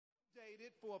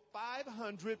For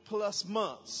 500 plus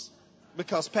months.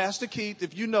 Because Pastor Keith,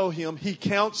 if you know him, he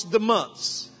counts the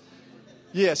months.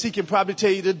 Yes, he can probably tell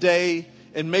you the day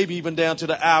and maybe even down to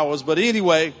the hours. But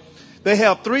anyway, they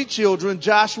have 3 children,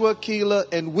 Joshua, Keela,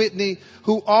 and Whitney,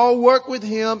 who all work with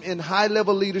him in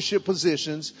high-level leadership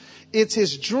positions. It's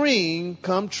his dream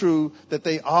come true that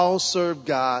they all serve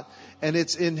God. And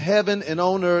it's in heaven and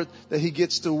on earth that he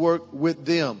gets to work with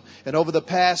them. And over the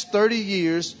past 30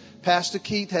 years, Pastor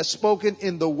Keith has spoken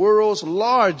in the world's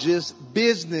largest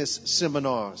business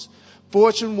seminars,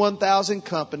 Fortune 1000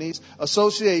 companies,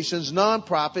 associations,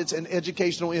 nonprofits, and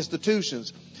educational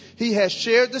institutions. He has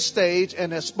shared the stage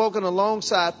and has spoken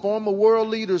alongside former world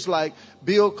leaders like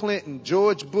Bill Clinton,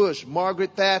 George Bush,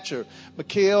 Margaret Thatcher,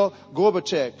 Mikhail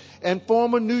Gorbachev, and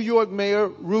former New York Mayor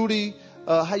Rudy,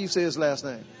 how you say his last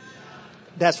name?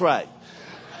 That's right.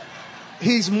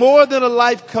 He's more than a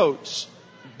life coach,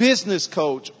 business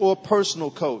coach, or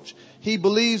personal coach. He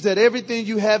believes that everything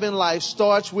you have in life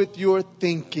starts with your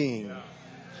thinking.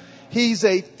 He's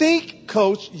a think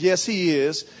coach. Yes, he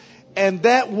is. And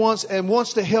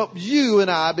wants to help you and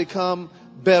I become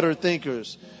better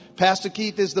thinkers. Pastor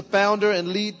Keith is the founder and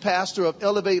lead pastor of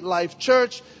Elevate Life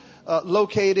Church,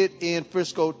 located in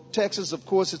Frisco, Texas. Of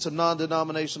course, it's a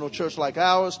non-denominational church like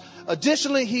ours.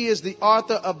 Additionally, he is the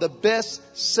author of the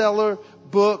bestseller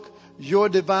book, Your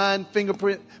Divine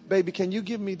Fingerprint. Baby, can you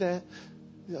give me that?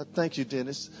 Yeah, thank you,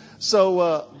 Dennis.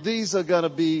 So these are going to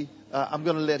be, I'm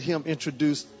going to let him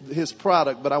introduce his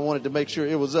product, but I wanted to make sure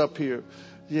it was up here.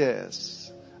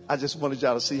 Yes. I just wanted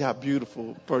y'all to see how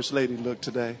beautiful First Lady looked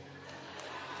today.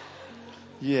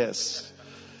 Yes.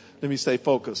 Let me stay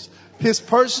focused. His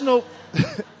personal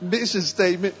mission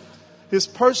statement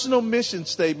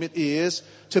is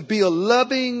to be a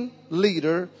loving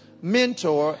leader,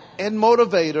 mentor, and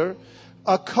motivator,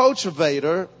 a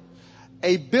cultivator,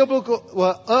 of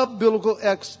biblical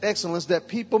excellence that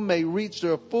people may reach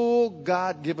their full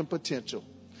God-given potential.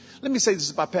 Let me say this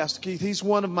about Pastor Keith. He's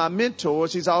one of my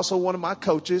mentors. He's also one of my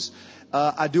coaches.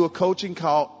 I do a coaching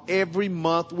call every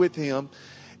month with him.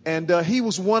 And he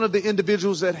was one of the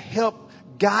individuals that helped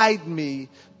guide me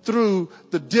through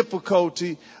the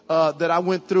difficulty that I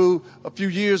went through a few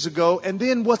years ago. And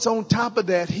then what's on top of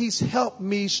that, he's helped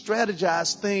me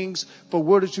strategize things for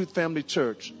Word of Truth Family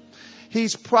Church.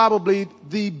 He's probably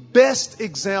the best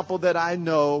example that I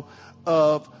know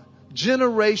of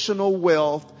generational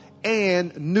wealth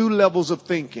and new levels of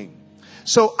thinking.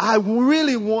 So I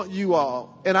really want you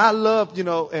all, and I love,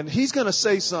 and he's going to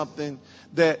say something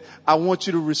that I want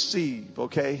you to receive,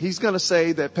 okay? He's going to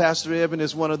say that Pastor Evan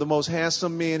is one of the most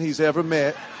handsome men he's ever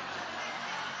met.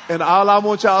 And all I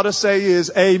want y'all to say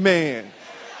is amen.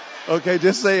 Okay,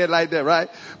 just say it like that, right?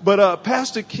 But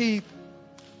Pastor Keith,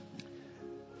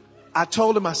 I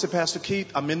told him, I said, Pastor Keith,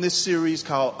 I'm in this series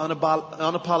called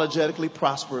Unapologetically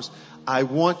Prosperous. I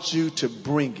want you to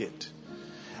bring it.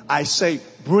 I say,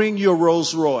 bring your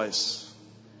Rolls Royce.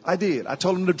 I did. I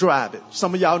told him to drive it.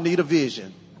 Some of y'all need a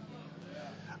vision.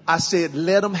 I said,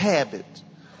 let them have it.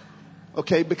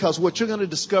 Okay, because what you're going to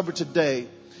discover today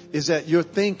is that your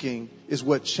thinking is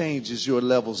what changes your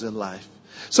levels in life.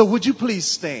 So would you please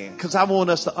stand? Because I want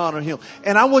us to honor him.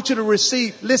 And I want you to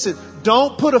receive, listen,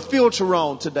 don't put a filter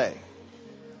on today.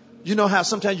 You know how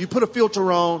sometimes you put a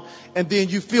filter on and then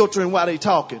you filtering while they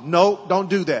talking. No, don't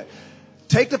do that.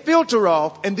 Take the filter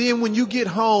off, and then when you get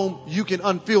home, you can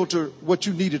unfilter what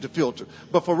you needed to filter.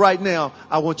 But for right now,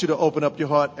 I want you to open up your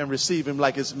heart and receive him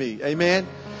like it's me. Amen?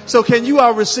 So can you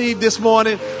all receive this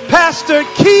morning Pastor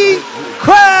Keith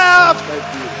Craft?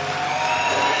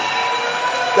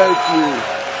 Thank you.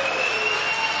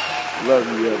 Love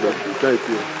you, brother. Thank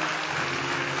you.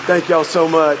 Thank y'all so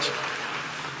much.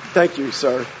 Thank you,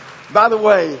 sir. By the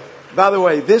way,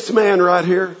 this man right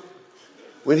here,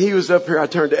 when he was up here, I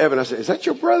turned to Evan. I said, is that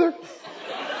your brother?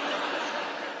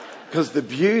 Because the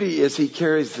beauty is he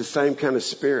carries the same kind of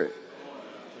spirit.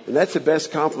 And that's the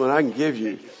best compliment I can give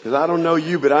you. Because I don't know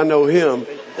you, but I know him.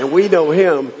 And we know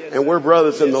him. And we're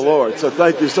brothers in the Lord. So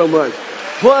thank you so much.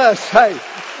 Plus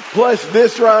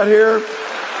this right here.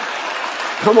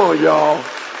 Come on, y'all.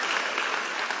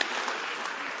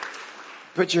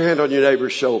 Put your hand on your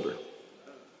neighbor's shoulder.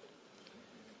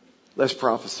 Let's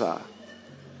prophesy.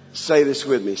 Say this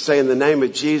with me. Say, in the name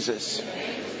of Jesus,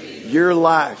 your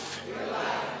life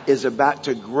is about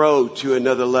to grow to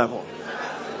another level.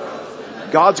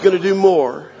 God's going to do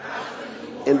more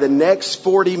in the next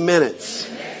 40 minutes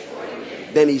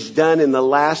than he's done in the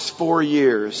last 4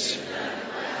 years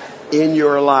in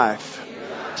your life.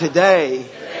 Today,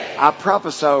 I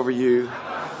prophesy over you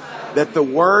that the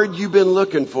word you've been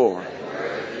looking for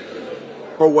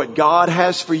what God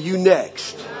has for you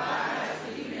next,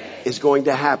 is going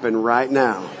to happen right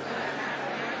now.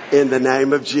 In the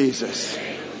name of Jesus.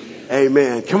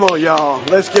 Amen. Come on, y'all.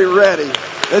 Let's get ready.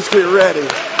 Let's get ready.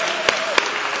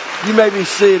 You may be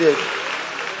seated.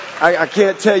 I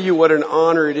can't tell you what an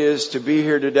honor it is to be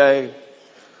here today.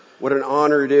 What an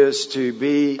honor it is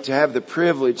to have the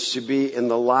privilege to be in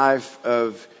the life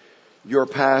of your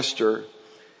pastor.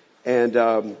 And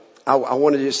I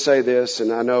want to just say this,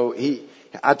 and I know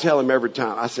I tell him every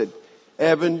time. I said,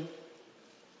 Evan,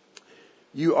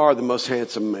 you are the most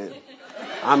handsome man.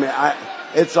 I mean,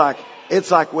 it's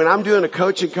like when I'm doing a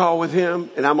coaching call with him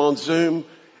and I'm on Zoom,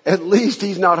 at least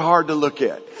he's not hard to look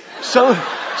at.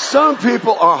 Some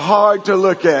people are hard to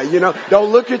look at,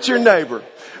 don't look at your neighbor,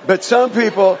 but some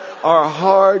people are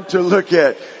hard to look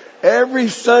at. Every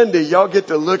Sunday, y'all get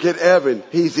to look at Evan.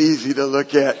 He's easy to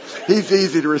look at. He's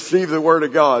easy to receive the Word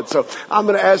of God. So I'm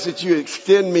going to ask that you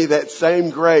extend me that same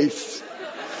grace.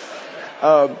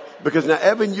 Because now,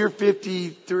 Evan, you're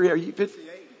 53. Are you 58?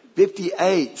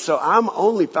 58. So I'm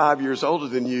only 5 years older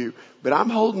than you, but I'm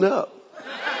holding up.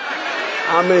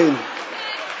 I mean,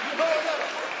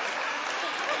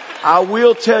 I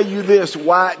will tell you this,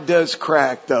 white does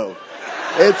crack though.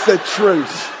 It's the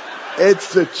truth.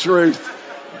 It's the truth.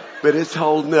 But it's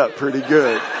holding up pretty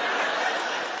good.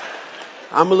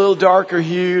 I'm a little darker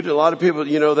hued. A lot of people,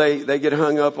 they get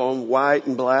hung up on white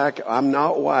and black. I'm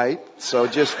not white. So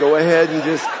just go ahead and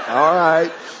all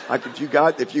right. Like if you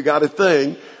got a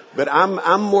thing, but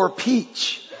I'm more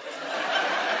peach.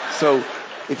 So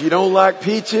if you don't like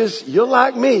peaches, you'll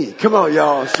like me. Come on,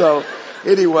 y'all. So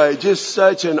anyway, just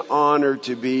such an honor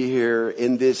to be here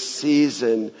in this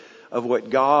season of what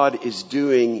God is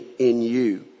doing in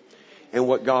you and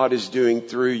what God is doing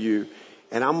through you.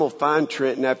 And I'm going to find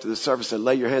Trenton after the service and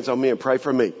lay your hands on me and pray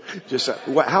for me. Just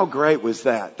how great was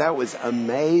that? That was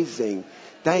amazing.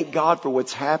 Thank God for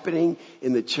what's happening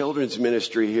in the children's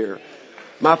ministry here.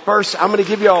 I'm going to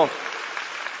give y'all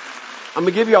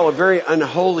a very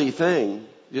unholy thing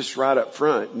just right up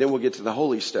front, and then we'll get to the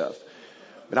holy stuff.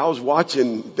 But I was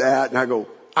watching that and I go,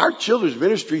 our children's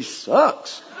ministry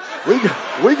sucks. We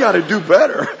got to do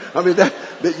better. I mean,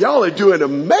 that y'all are doing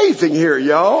amazing here,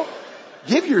 y'all.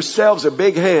 Give yourselves a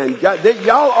big hand.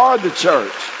 Y'all are the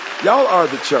church. Y'all are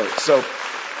the church. So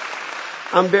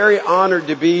I'm very honored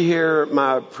to be here.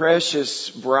 My precious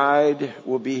bride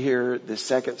will be here the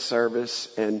second service.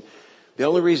 And the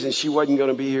only reason she wasn't going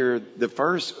to be here the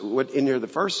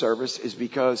first service is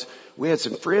because we had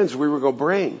some friends we were going to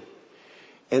bring.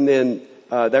 And then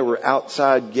they were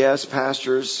outside guest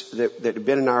pastors that had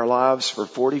been in our lives for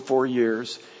 44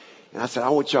 years. And I said, I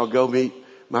want y'all to go meet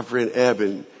my friend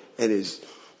Evan and his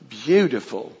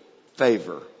beautiful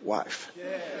Favor wife.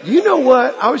 Yeah. You know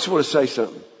what? I just want to say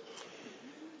something.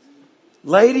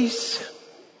 Ladies,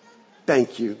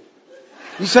 thank you.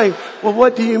 You say, well,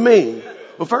 what do you mean?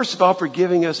 Well, first of all, for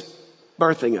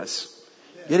birthing us,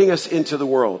 getting us into the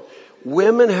world.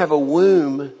 Women have a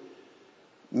womb.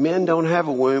 Men don't have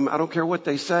a womb. I don't care what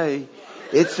they say.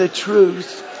 It's the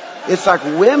truth. It's like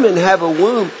women have a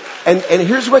womb. And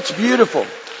here's what's beautiful.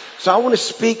 So I want to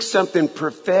speak something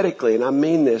prophetically, and I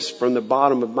mean this from the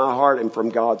bottom of my heart and from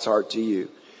God's heart to you.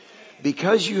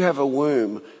 Because you have a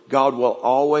womb, God will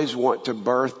always want to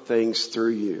birth things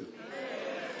through you.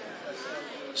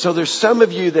 So there's some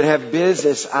of you that have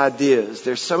business ideas.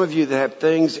 There's some of you that have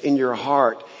things in your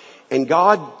heart. And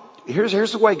God,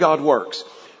 here's the way God works.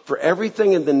 For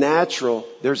everything in the natural,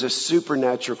 there's a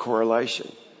supernatural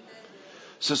correlation.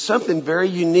 So something very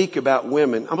unique about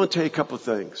women. I'm going to tell you a couple of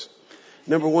things.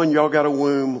 Number one, y'all got a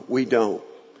womb. We don't.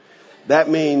 That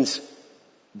means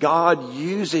God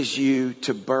uses you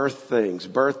to birth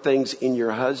things in your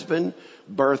husband,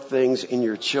 birth things in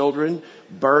your children,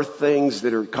 birth things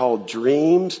that are called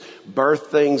dreams, birth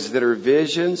things that are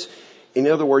visions. In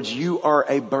other words, you are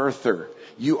a birther.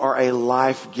 You are a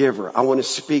life giver. I want to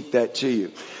speak that to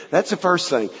you. That's the first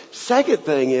thing. Second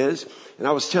thing is, and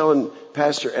I was telling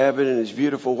Pastor Evan and his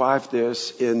beautiful wife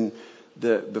this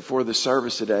before the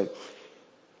service today.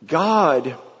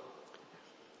 God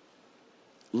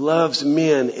loves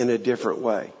men in a different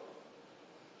way.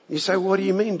 You say, what do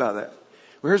you mean by that?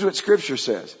 Well, here's what Scripture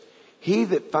says. He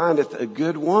that findeth a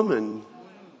good woman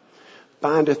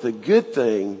findeth a good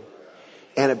thing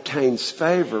and obtains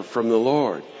favor from the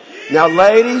Lord. Now,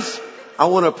 ladies, I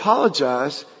want to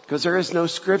apologize because there is no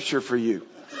Scripture for you.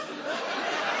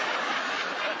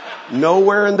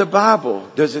 Nowhere in the Bible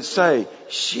does it say,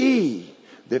 she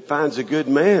that finds a good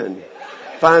man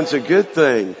finds a good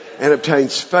thing and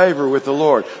obtains favor with the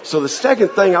Lord. So the second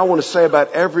thing I want to say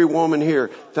about every woman here,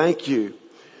 thank you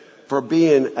for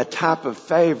being a type of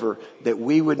favor that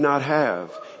we would not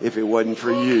have if it wasn't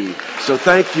for you. So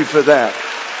thank you for that.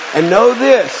 And know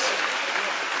this,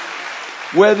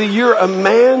 whether you're a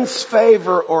man's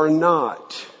favor or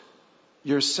not,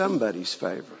 you're somebody's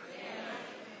favor.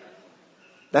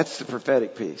 That's the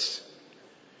prophetic piece.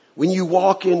 When you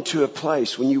walk into a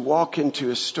place, when you walk into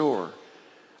a store,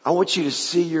 I want you to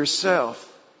see yourself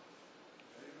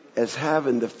as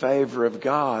having the favor of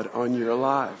God on your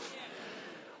life.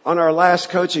 On our last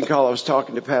coaching call, I was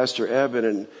talking to Pastor Eben,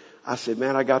 and I said,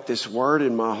 man, I got this word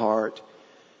in my heart.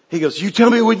 He goes, you tell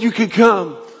me when you can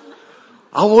come.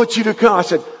 I want you to come. I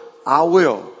said, I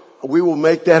will. We will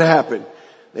make that happen.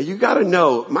 Now you got to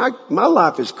know, my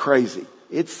life is crazy.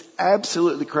 It's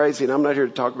absolutely crazy, and I'm not here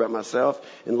to talk about myself.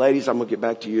 And ladies, I'm going to get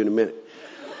back to you in a minute.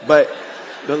 But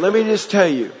let me just tell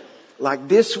you, like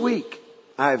this week,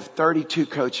 I have 32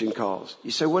 coaching calls.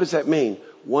 You say, what does that mean?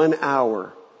 1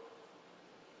 hour,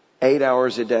 8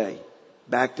 hours a day,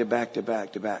 back to back to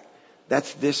back to back.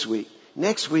 That's this week.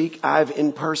 Next week, I have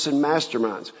in-person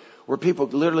masterminds where people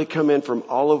literally come in from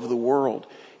all over the world,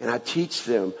 and I teach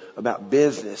them about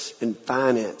business and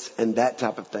finance and that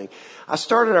type of thing. I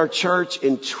started our church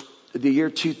in the year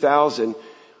 2000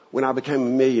 when I became a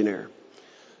millionaire.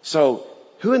 So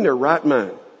who in their right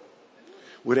mind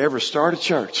would ever start a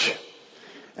church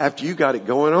after you got it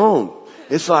going on?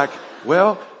 It's like,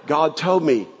 well, God told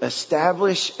me,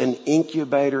 establish an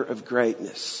incubator of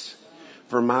greatness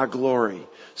for my glory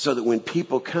so that when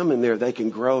people come in there, they can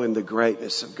grow in the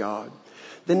greatness of God.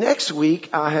 The next week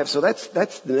I have, so that's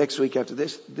the next week after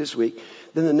this week.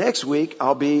 Then the next week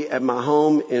I'll be at my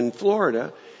home in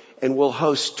Florida, and we'll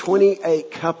host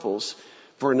 28 couples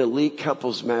for an elite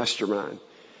couples mastermind.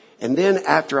 And then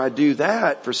after I do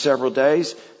that for several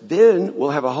days, then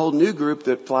we'll have a whole new group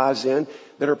that flies in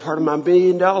that are part of my $1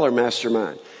 million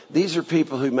mastermind. These are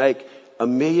people who make $1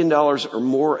 million or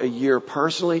more a year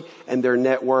personally, and their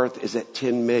net worth is at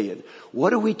 10 million.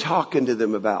 What are we talking to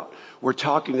them about? We're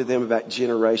talking to them about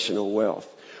generational wealth.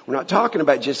 We're not talking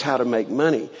about just how to make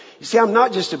money. You see, I'm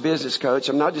not just a business coach.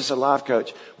 I'm not just a life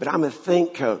coach, but I'm a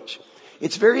think coach.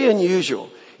 It's very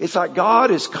unusual. It's like God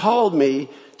has called me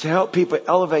to help people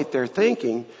elevate their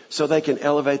thinking so they can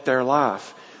elevate their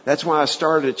life. That's why I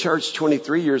started a church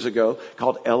 23 years ago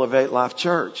called Elevate Life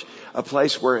Church. A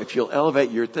place where if you'll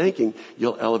elevate your thinking,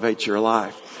 you'll elevate your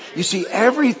life. You see,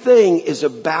 everything is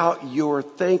about your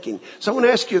thinking. So I want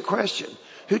to ask you a question.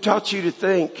 Who taught you to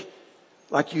think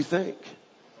like you think?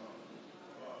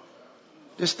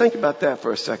 Just think about that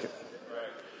for a second.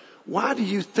 Why do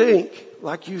you think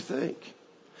like you think?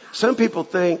 Some people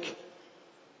think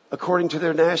according to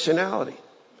their nationality.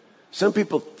 Some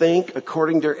people think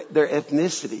according to their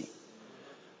ethnicity.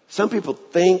 Some people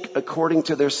think according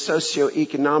to their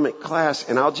socioeconomic class.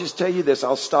 And I'll just tell you this,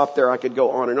 I'll stop there. I could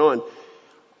go on and on.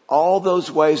 All those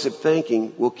ways of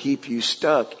thinking will keep you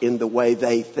stuck in the way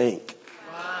they think.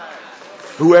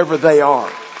 Whoever they are.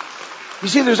 You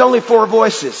see, there's only 4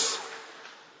 voices.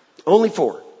 Only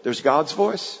 4. There's God's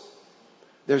voice.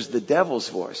 There's the devil's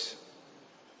voice.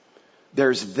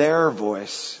 There's their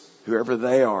voice, whoever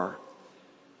they are.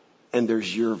 And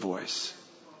there's your voice.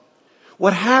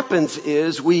 What happens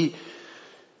is we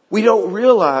don't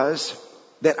realize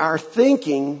that our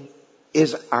thinking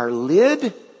is our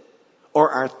lid,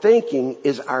 or our thinking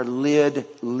is our lid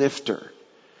lifter.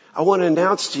 I want to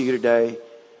announce to you today,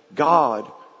 God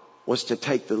wants to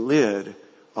take the lid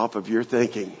off of your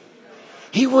thinking.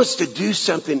 He wants to do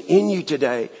something in you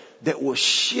today that will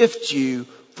shift you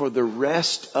for the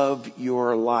rest of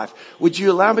your life. Would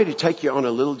you allow me to take you on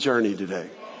a little journey today?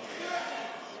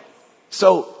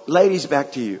 So, ladies,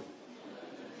 back to you.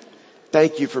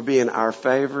 Thank you for being our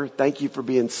favor. Thank you for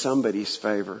being somebody's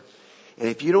favor. And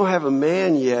if you don't have a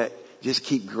man yet, just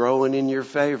keep growing in your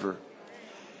favor.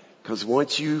 Because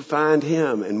once you find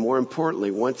him, and more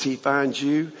importantly, once he finds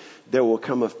you, there will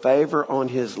come a favor on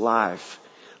his life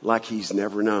like he's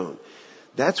never known.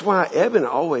 That's why Eben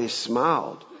always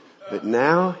smiled. But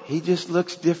now he just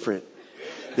looks different.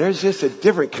 There's just a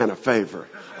different kind of favor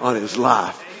on his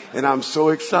life. And I'm so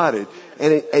excited.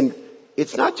 And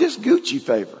it's not just Gucci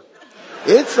favor.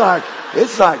 It's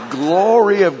like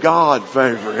glory of God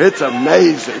favor. It's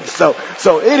amazing.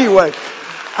 So anyway,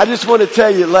 I just want to tell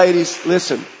you, ladies,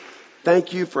 listen,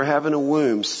 thank you for having a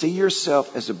womb. See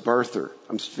yourself as a birther.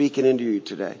 I'm speaking into you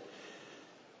today.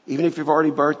 Even if you've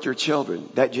already birthed your children,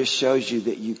 that just shows you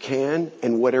that you can,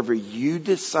 and whatever you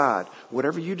decide,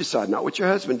 not what your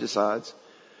husband decides,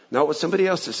 not what somebody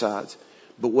else decides,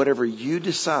 but whatever you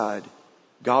decide,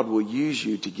 God will use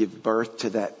you to give birth to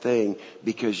that thing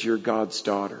because you're God's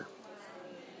daughter.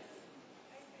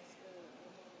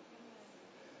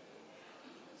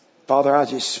 Father, I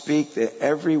just speak that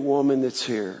every woman that's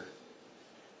here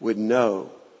would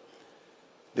know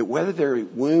that whether their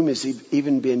womb has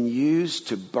even been used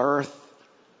to birth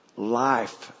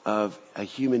life of a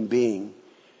human being,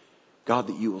 God,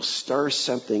 that you will stir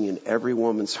something in every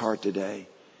woman's heart today,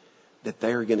 that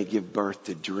they are going to give birth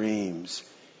to dreams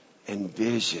and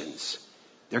visions.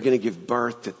 They're going to give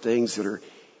birth to things that are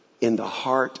in the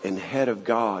heart and head of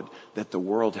God that the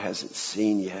world hasn't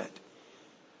seen yet.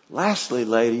 Lastly,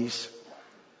 ladies,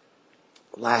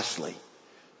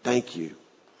 thank you.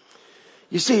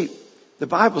 You see, the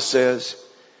Bible says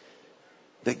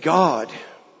that God,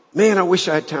 man, I wish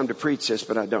I had time to preach this,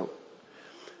 but I don't.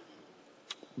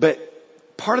 But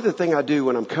part of the thing I do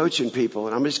when I'm coaching people,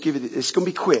 and I'm just giving you, it's going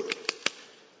to be quick.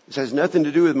 It has nothing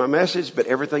to do with my message, but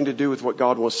everything to do with what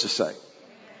God wants to say.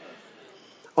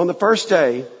 On the first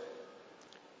day,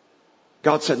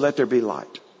 God said, let there be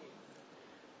light.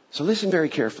 So listen very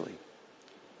carefully.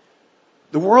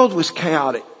 The world was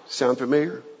chaotic. Sound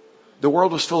familiar? The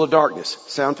world was full of darkness.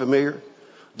 Sound familiar?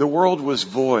 The world was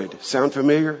void. Sound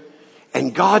familiar?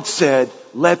 And God said,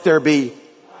 let there be.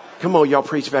 Come on, y'all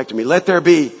preach back to me. Let there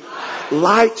be.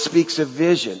 Light speaks of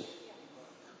vision.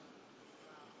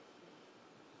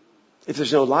 If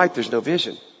there's no light, there's no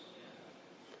vision.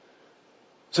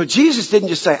 So Jesus didn't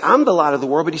just say, I'm the light of the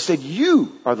world, but he said,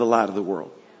 you are the light of the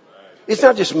world. It's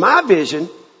not just my vision,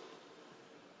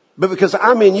 but because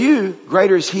I'm in you,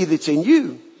 greater is he that's in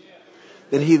you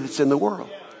than he that's in the world.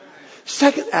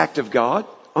 Second act of God,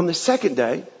 on the second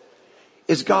day,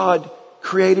 is God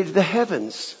created the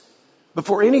heavens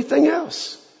before anything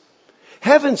else.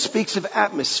 Heaven speaks of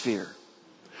atmosphere.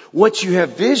 Once you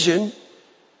have vision,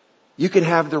 you can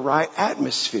have the right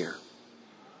atmosphere.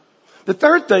 The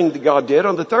third thing that God did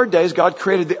on the third day is God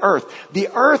created the earth. The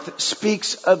earth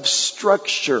speaks of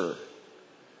structure.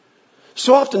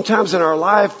 So oftentimes in our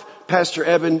life, Pastor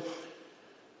Eben,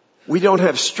 we don't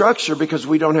have structure because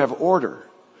we don't have order.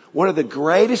 One of the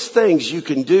greatest things you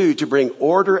can do to bring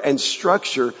order and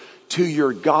structure to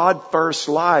your God first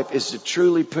life is to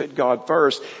truly put God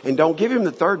first. And don't give him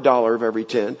the third dollar of every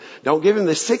 10. Don't give him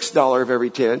the $6 of every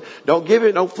 10.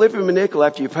 Don't flip him a nickel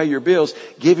after you pay your bills.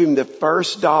 Give him the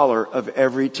first dollar of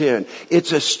every 10.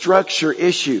 It's a structure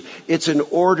issue. It's an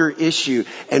order issue.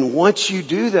 And once you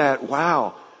do that,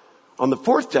 wow. On the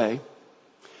fourth day,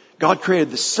 God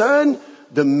created the sun,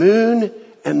 the moon,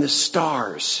 and the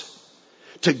stars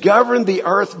to govern the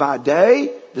earth by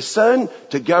day, the sun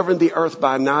to govern the earth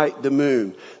by night, the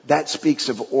moon. That speaks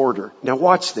of order. Now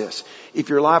watch this. If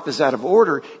your life is out of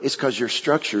order, it's because your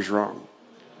structure's wrong.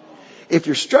 If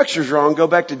your structure's wrong, go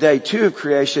back to day 2 of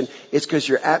creation, it's because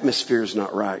your atmosphere is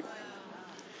not right.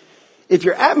 If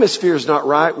your atmosphere is not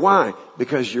right, why?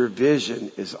 Because your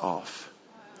vision is off.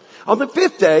 On the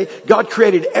 5th day, God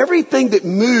created everything that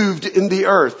moved in the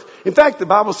earth. In fact, the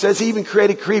Bible says he even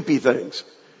created creepy things.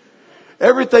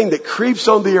 Everything that creeps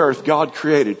on the earth, God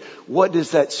created. What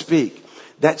does that speak?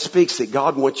 That speaks that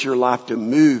God wants your life to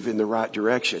move in the right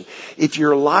direction. If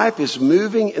your life is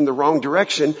moving in the wrong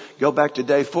direction, go back to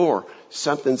day 4.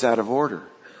 Something's out of order.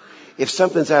 If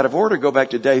something's out of order, go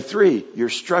back to day 3. Your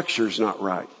structure's not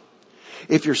right.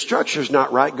 If your structure's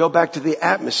not right, go back to the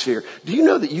atmosphere. Do you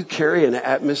know that you carry an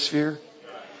atmosphere?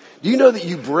 Do you know that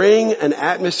you bring an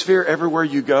atmosphere everywhere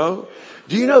you go?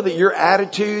 Do you know that your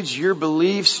attitudes, your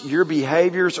beliefs, your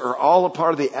behaviors are all a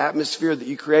part of the atmosphere that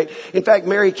you create? In fact,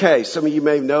 Mary Kay, some of you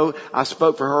may know, I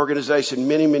spoke for her organization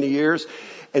many, many years.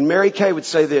 And Mary Kay would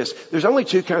say this, there's only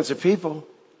 2 kinds of people.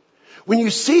 When you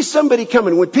see somebody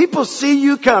coming, when people see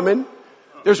you coming,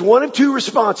 there's one of 2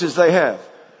 responses they have.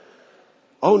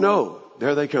 Oh no,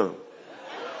 there they come.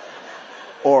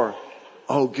 Or,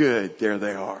 oh good, there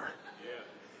they are.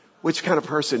 Which kind of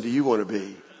person do you want to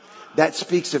be? That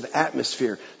speaks of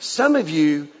atmosphere. Some of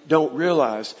you don't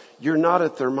realize you're not a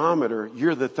thermometer,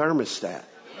 you're the thermostat.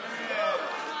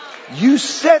 You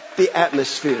set the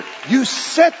atmosphere. You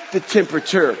set the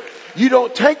temperature. You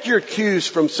don't take your cues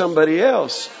from somebody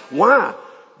else. Why?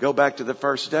 Go back to the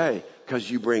first day, because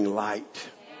you bring light.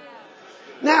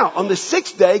 Now, on the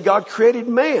 6th day, God created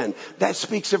man. That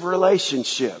speaks of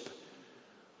relationship.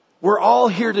 We're all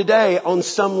here today on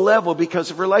some level because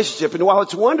of relationship. And while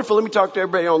it's wonderful, let me talk to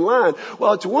everybody online.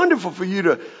 While it's wonderful for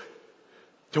you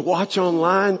to watch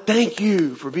online, thank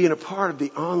you for being a part of the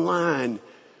online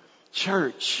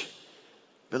church.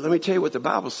 But let me tell you what the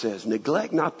Bible says.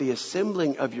 Neglect not the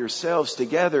assembling of yourselves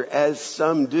together as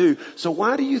some do. So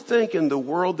why do you think in the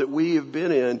world that we have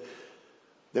been in,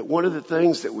 that one of the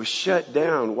things that was shut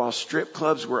down while strip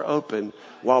clubs were open,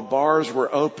 while bars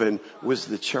were open, was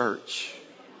the church?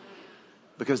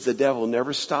 Because the devil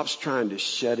never stops trying to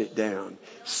shut it down.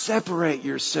 Separate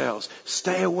yourselves.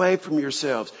 Stay away from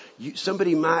yourselves.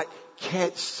 Somebody might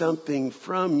catch something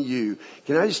from you.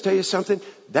 Can I just tell you something?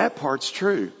 That part's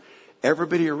true.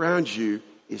 Everybody around you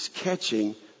is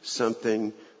catching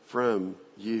something from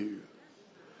you.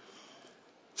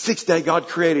 Sixth day, God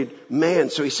created man.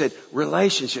 So he said,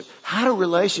 relationship. How do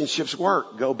relationships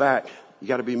work? Go back. You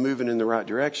got to be moving in the right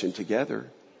direction together.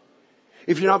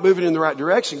 If you're not moving in the right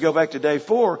direction, go back to day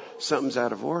 4. Something's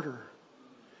out of order.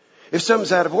 If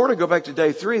something's out of order, go back to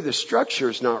day 3. The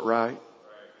structure's not right.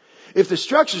 If the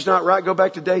structure's not right, go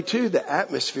back to day 2. The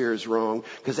atmosphere is wrong.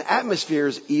 Because the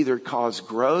atmospheres either cause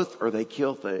growth or they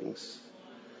kill things.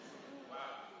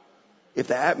 If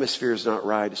the atmosphere is not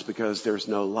right, it's because there's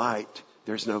no light.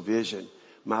 There's no vision.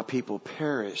 My people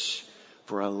perish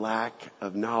for a lack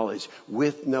of knowledge.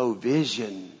 With no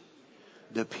vision,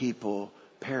 the people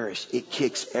perish. It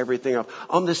kicks everything off.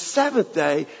 On the 7th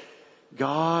day,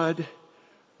 God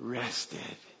rested.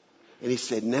 And he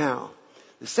said, now,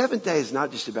 the 7th day is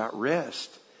not just about rest.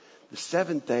 The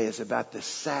 7th day is about the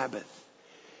Sabbath.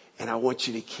 And I want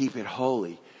you to keep it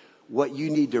holy. What you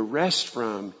need to rest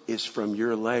from is from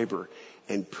your labor.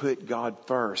 And put God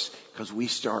first, because we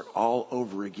start all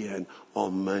over again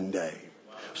on Monday.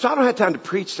 So I don't have time to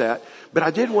preach that, but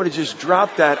I did want to just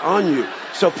drop that on you.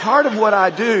 So part of what I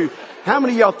do, how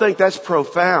many of y'all think that's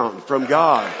profound from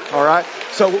God? All right.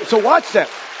 So watch that.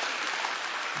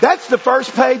 That's the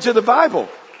first page of the Bible.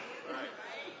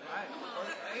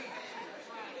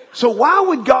 So why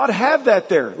would God have that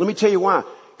there? Let me tell you why.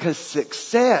 Because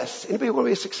success, anybody want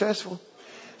to be successful?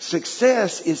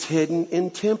 Success is hidden in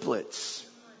templates.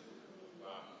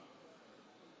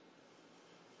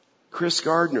 Chris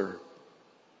Gardner,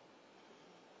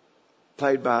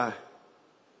 played by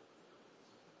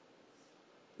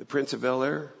the Prince of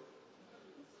Bel-Air,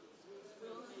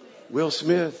 Will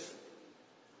Smith.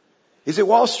 He's at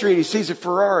Wall Street. He sees a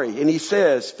Ferrari and he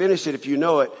says, finish it if you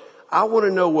know it. I want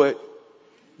to know what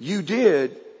you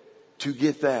did to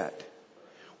get that.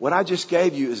 What I just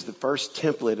gave you is the first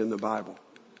template in the Bible.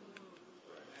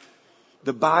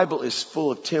 The Bible is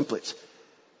full of templates.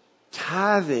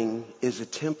 Tithing is a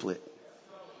template.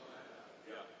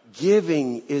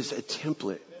 Giving is a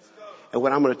template. And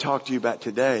what I'm going to talk to you about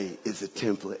today is a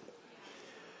template.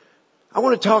 I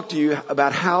want to talk to you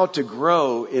about how to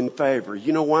grow in favor.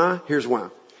 You know why? Here's why.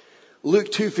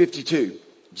 Luke 2:52.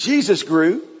 Jesus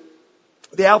grew,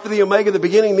 the Alpha, the Omega, the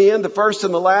beginning, the end, the first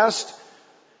and the last.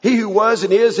 He who was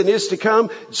and is to come.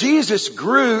 Jesus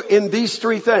grew in these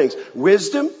 3 things.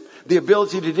 Wisdom, the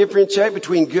ability to differentiate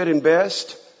between good and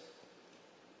best.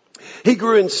 He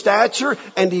grew in stature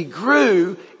and he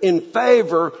grew in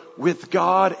favor with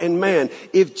God and man.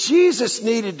 If Jesus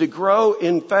needed to grow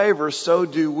in favor, so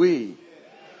do we.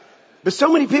 But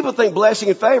so many people think blessing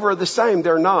and favor are the same.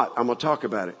 They're not. I'm going to talk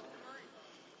about it.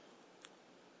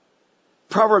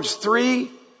 Proverbs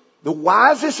 3, the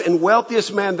wisest and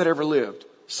wealthiest man that ever lived,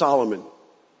 Solomon.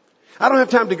 I don't have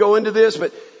time to go into this,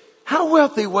 but how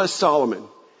wealthy was Solomon?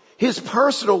 His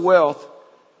personal wealth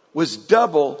was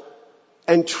double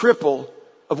and triple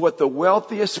of what the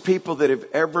wealthiest people that have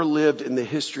ever lived in the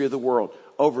history of the world.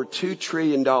 Over $2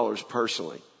 trillion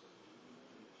personally.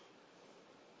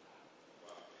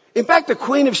 In fact, the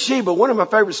Queen of Sheba, one of my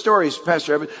favorite stories,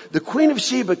 Pastor Evan, the Queen of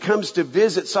Sheba comes to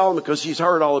visit Solomon because she's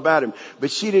heard all about him, but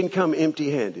she didn't come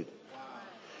empty-handed.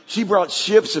 She brought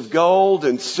ships of gold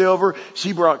and silver.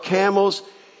 She brought camels.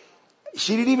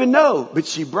 She didn't even know, but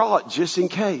she brought just in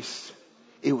case.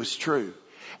 It was true.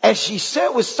 As she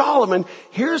sat with Solomon,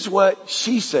 here's what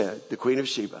she said, the Queen of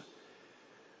Sheba.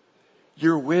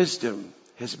 Your wisdom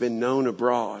has been known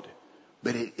abroad,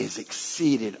 but it has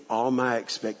exceeded all my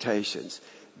expectations.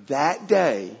 That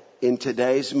day, in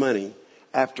today's money,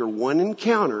 after one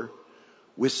encounter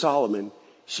with Solomon,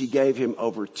 she gave him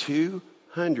over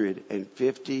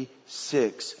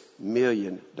 $256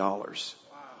 million.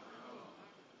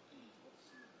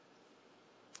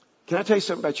 Can I tell you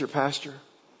something about your pastor?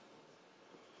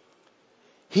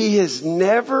 He has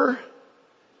never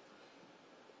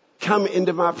come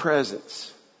into my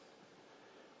presence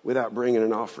without bringing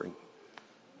an offering.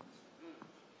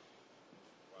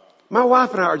 My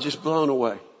wife and I are just blown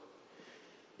away.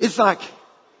 It's like,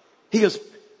 he goes,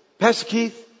 Pastor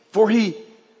Keith, before he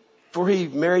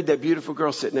married that beautiful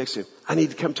girl sitting next to him, I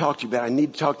need to come talk to you about it. I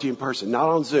need to talk to you in person, not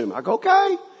on Zoom. I go,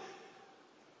 okay.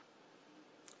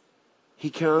 He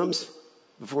comes,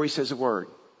 before he says a word,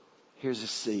 here's a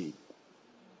seed.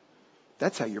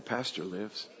 That's how your pastor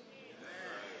lives.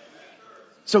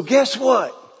 So guess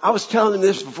what? I was telling him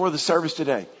this before the service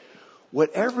today.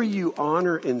 Whatever you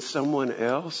honor in someone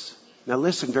else, now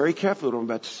listen very carefully to what I'm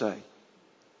about to say.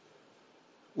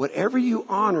 Whatever you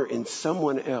honor in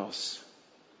someone else,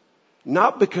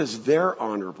 not because they're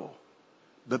honorable,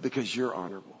 but because you're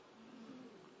honorable.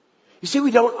 You see,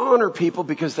 we don't honor people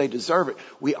because they deserve it.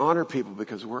 We honor people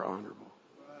because we're honorable.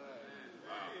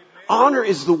 Honor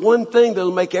is the one thing that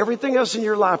will make everything else in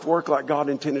your life work like God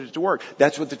intended it to work.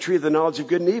 That's what the tree of the knowledge of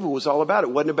good and evil was all about. It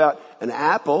wasn't about an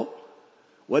apple.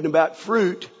 Wasn't about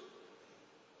fruit.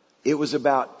 It was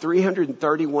about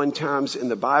 331 times in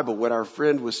the Bible what our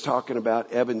friend was talking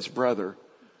about, Evan's brother.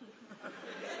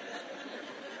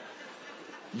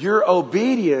 Your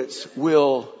obedience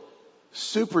will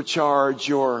supercharge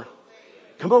your...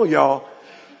 Come on, y'all.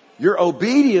 Your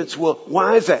obedience will...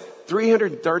 Why is that?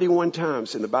 331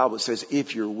 times in the Bible it says,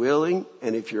 if you're willing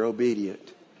and if you're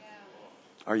obedient.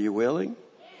 Are you willing?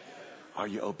 Are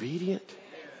you obedient?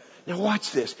 Now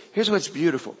watch this. Here's what's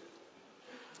beautiful.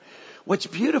 What's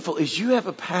beautiful is you have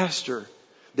a pastor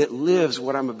that lives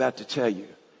what I'm about to tell you.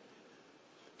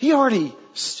 He already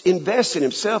invests in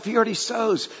himself. He already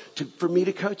sows for me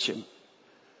to coach him.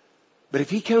 But if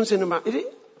he comes into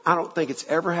I don't think it's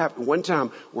ever happened one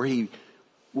time where he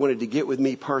wanted to get with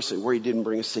me personally, where he didn't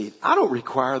bring a seed. I don't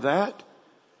require that.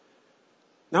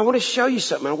 Now I want to show you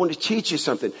something. I want to teach you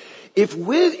something.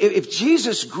 If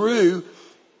Jesus grew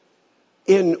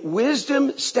in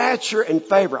wisdom, stature, and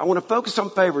favor, I want to focus on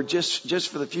favor just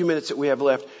for the few minutes that we have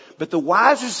left. But the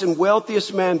wisest and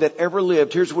wealthiest man that ever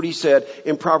lived, here's what he said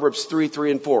in Proverbs 3,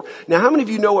 3, and 4. Now, how many of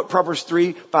you know what Proverbs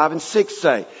 3, 5, and 6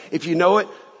 say? If you know it,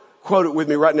 quote it with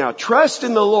me right now. Trust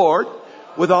in the Lord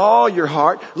with all your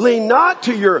heart. Lean not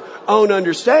to your own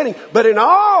understanding, but in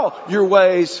all your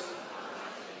ways,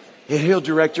 and He'll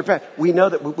direct your path. We know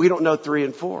that we don't know 3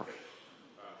 and 4.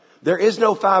 There is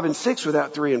no 5 and 6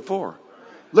 without 3 and 4.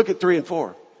 Look at 3 and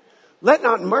 4. Let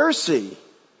not mercy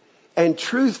and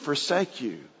truth forsake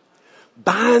you.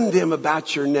 Bind them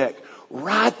about your neck.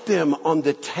 Write them on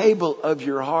the table of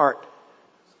your heart.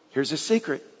 Here's a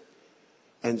secret.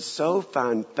 And so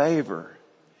find favor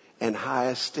and high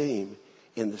esteem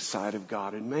in the sight of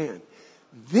God and man.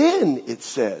 Then it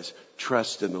says,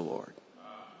 trust in the Lord.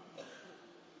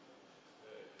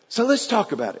 So let's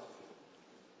talk about it.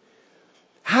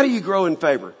 How do you grow in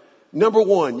favor? Number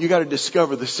one, you got to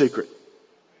discover the secret.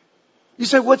 You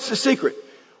say, what's the secret?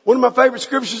 One of my favorite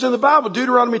scriptures in the Bible,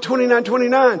 Deuteronomy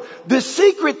 29:29. The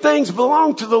secret things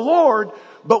belong to the Lord,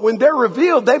 but when they're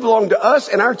revealed, they belong to us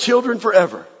and our children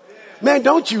forever. Man,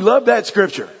 don't you love that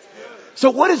scripture? So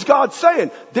what is God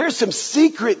saying? There's some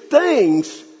secret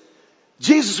things.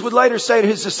 Jesus would later say to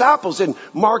his disciples in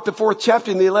Mark the 4th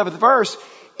chapter in the 11th verse,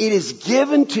 it is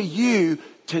given to you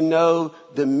to know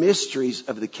the mysteries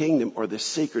of the kingdom or the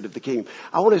secret of the kingdom.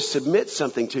 I want to submit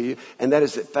something to you, and that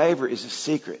is that favor is a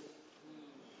secret.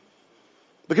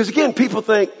 Because again, people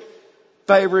think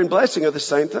favor and blessing are the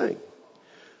same thing.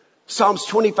 Psalms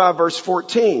 25 verse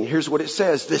 14, here's what it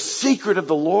says. The secret of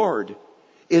the Lord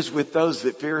is with those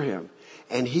that fear Him,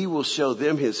 and He will show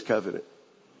them His covenant.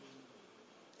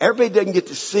 Everybody doesn't get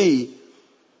to see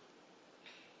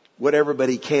what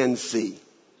everybody can see.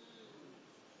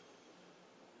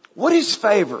 What is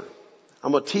favor?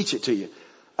 I'm going to teach it to you.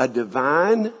 A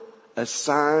divine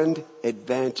assigned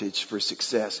advantage for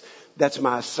success. That's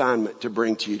my assignment to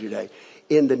bring to you today.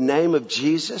 In the name of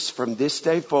Jesus, from this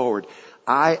day forward,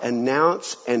 I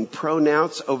announce and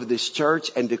pronounce over this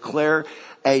church and declare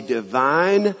a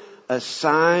divine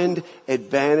assigned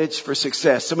advantage for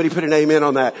success. Somebody put an amen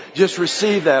on that. Just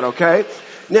receive that, okay?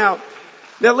 Now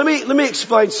let me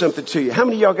explain something to you. How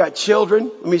many of y'all got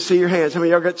children? Let me see your hands. How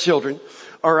many of y'all got children?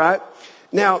 All right.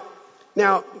 Now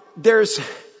there's,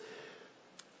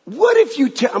 what if you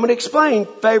I'm going to explain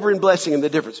favor and blessing and the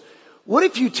difference. What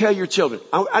if you tell your children,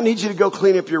 I need you to go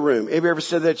clean up your room. Have you ever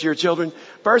said that to your children?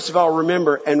 First of all,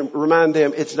 remember and remind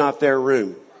them it's not their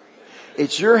room.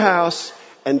 It's your house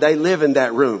and they live in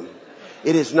that room.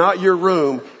 It is not your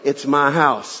room. It's my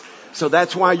house. So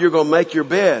that's why you're going to make your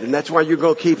bed, and that's why you're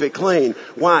going to keep it clean.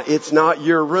 Why? It's not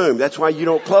your room. That's why you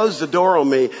don't close the door on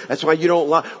me. That's why you don't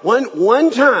lock.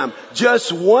 One time,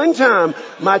 just one time,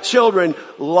 my children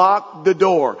locked the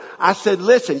door. I said,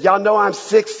 listen, y'all know I'm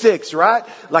 6'6", right?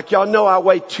 Like y'all know I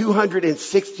weigh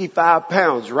 265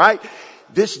 pounds, right?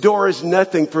 This door is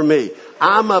nothing for me.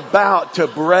 I'm about to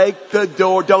break the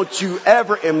door. Don't you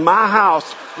ever in my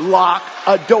house lock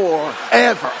a door,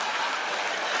 ever.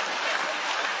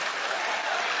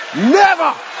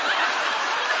 Never.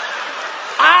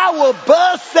 I will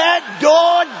bust that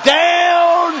door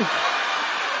down.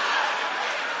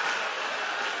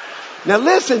 Now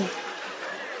listen.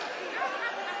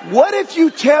 What if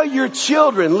you tell your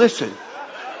children, listen.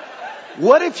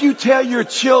 What if you tell your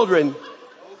children,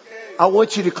 I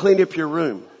want you to clean up your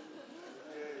room.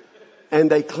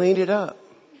 And they cleaned it up.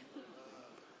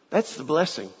 That's the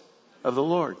blessing of the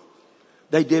Lord.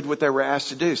 they did what they were asked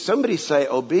to do. Somebody say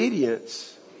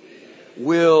obedience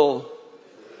will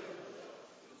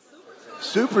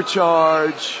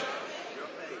supercharge.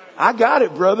 I got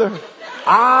it, brother.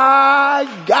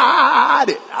 I got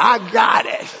it. I got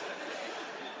it.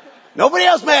 Nobody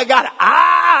else may have got it.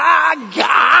 I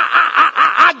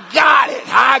got it.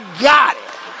 I got it.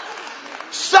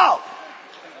 So,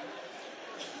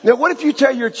 now what if you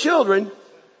tell your children,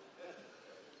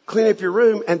 clean up your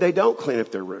room, and they don't clean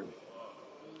up their room?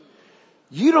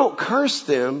 You don't curse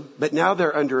them, but now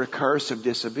they're under a curse of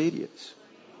disobedience.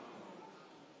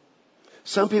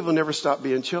 Some people never stop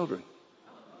being children.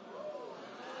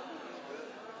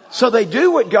 So they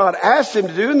do what God asked them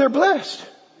to do and they're blessed.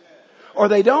 Or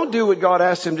they don't do what God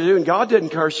asked them to do and God didn't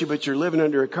curse you, but you're living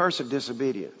under a curse of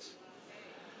disobedience.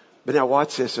 But now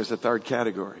watch this. There's a third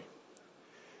category.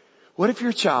 What if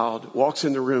your child walks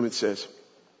in the room and says,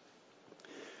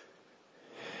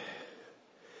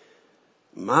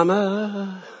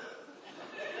 Mama,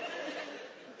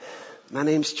 my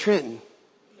name's Trenton,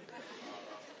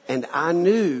 and I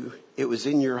knew it was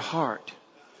in your heart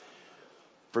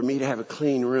for me to have a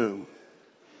clean room.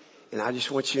 And I just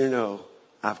want you to know,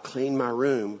 I've cleaned my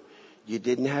room. You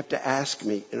didn't have to ask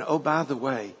me. And oh, by the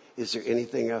way, is there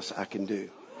anything else I can do?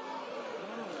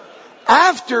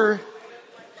 After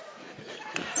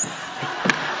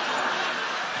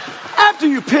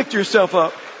you picked yourself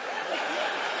up,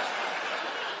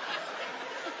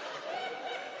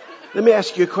 let me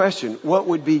ask you a question. What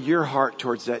would be your heart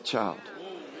towards that child?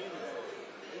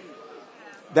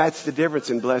 That's the difference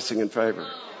in blessing and favor.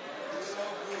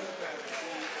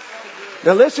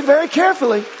 Now listen very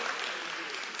carefully.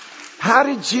 How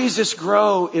did Jesus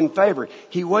grow in favor?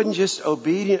 He wasn't just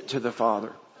obedient to the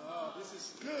Father,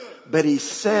 but he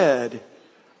said,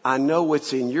 I know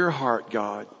what's in your heart,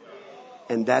 God,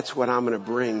 and that's what I'm going to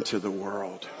bring to the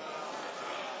world.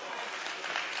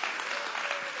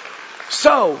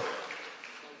 So,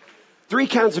 3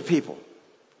 kinds of people.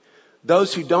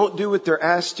 Those who don't do what they're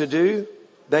asked to do,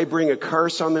 they bring a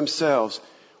curse on themselves.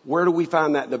 Where do we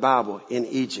find that in the Bible? In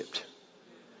Egypt.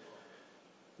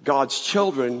 God's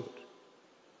children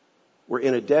were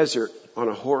in a desert on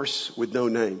a horse with no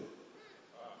name.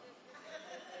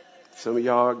 Some of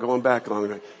y'all are going back long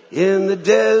enough. In the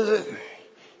desert,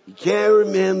 you can't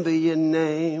remember your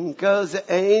name, 'cause there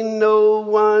ain't no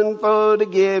one for to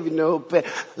give you no pay.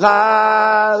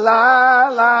 La, la,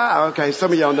 la. Okay,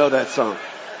 some of y'all know that song.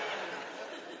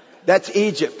 That's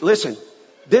Egypt. Listen,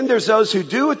 then there's those who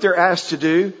do what they're asked to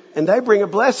do, and they bring a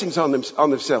blessings on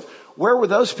themselves. Where were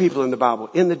those people in the Bible?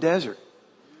 In the desert.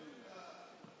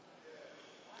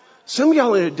 Some of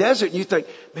y'all in a desert and you think,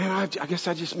 man, I guess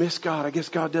I just miss God. I guess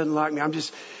God doesn't like me.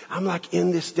 I'm like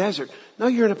in this desert. No,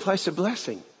 you're in a place of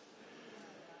blessing.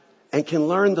 And can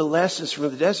learn the lessons from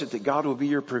the desert that God will be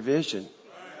your provision.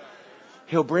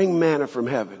 He'll bring manna from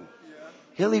heaven.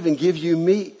 He'll even give you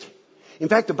meat. In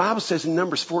fact, the Bible says in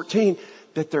Numbers 14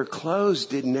 that their clothes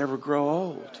didn't ever grow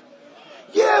old.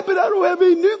 Yeah, but I don't have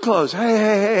any new clothes.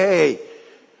 Hey.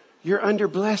 You're under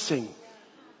blessing.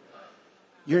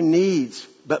 Your needs.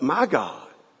 But my God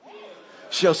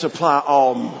shall supply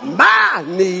all my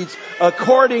needs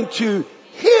according to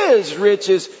his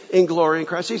riches in glory in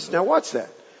Christ Jesus. Now what's that?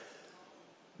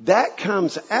 That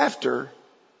comes after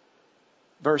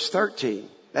verse 13.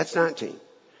 That's 19.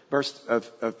 Verse of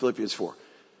Philippians 4.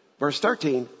 Verse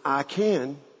 13, I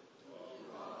can.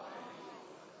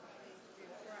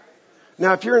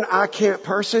 Now, if you're an I can't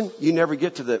person, you never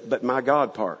get to the but my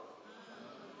God part.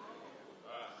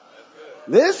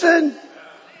 Listen.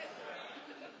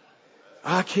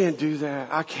 I can't do that.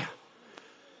 I can't.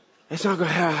 It's not going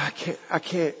to happen. I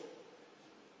can't.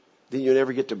 Then you'll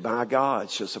never get to my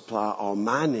God shall supply all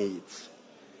my needs.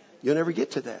 You'll never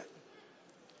get to that.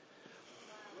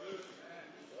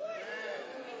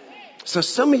 So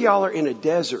some of y'all are in a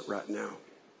desert right now.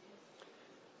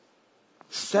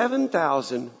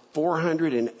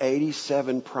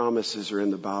 7,487 promises are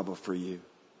in the Bible for you.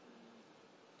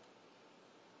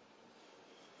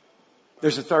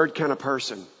 There's a third kind of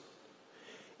person.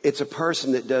 It's a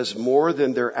person that does more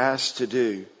than they're asked to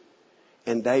do,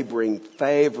 and they bring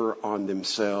favor on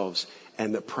themselves,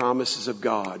 and the promises of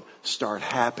God start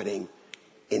happening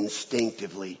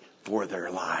instinctively for their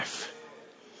life.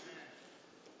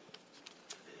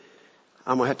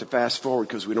 I'm going to have to fast forward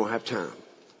because we don't have time.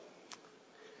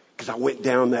 Because I went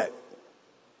down that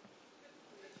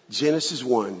Genesis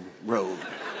 1 road.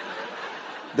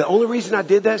 The only reason I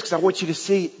did that is because I want you to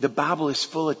see the Bible is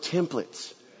full of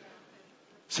templates.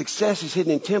 Success is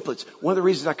hidden in templates. One of the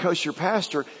reasons I coach your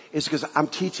pastor is because I'm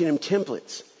teaching him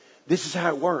templates. This is how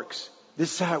it works.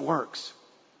 This is how it works.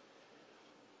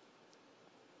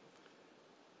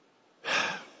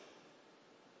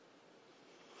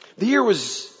 The year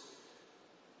was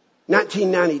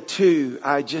 1992.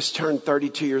 I just turned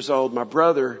 32 years old. My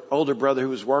older brother who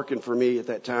was working for me at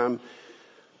that time,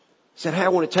 said, hey, I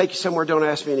want to take you somewhere. Don't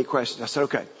ask me any questions. I said,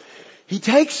 okay. He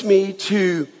takes me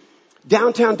to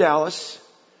downtown Dallas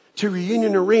to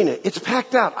Reunion Arena. It's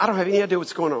packed out. I don't have any idea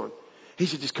what's going on. He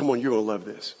said, just come on. You're going to love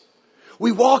this.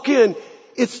 We walk in.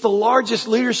 It's the largest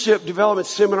leadership development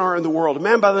seminar in the world. A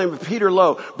man by the name of Peter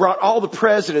Lowe brought all the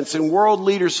presidents and world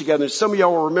leaders together. Some of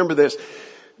y'all will remember this.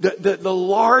 The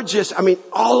largest,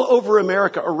 all over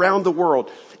America, around the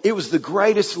world. It was the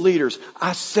greatest leaders.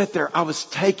 I sat there. I was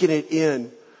taking it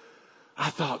in. I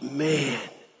thought, man,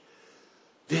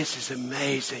 this is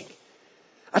amazing.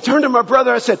 I turned to my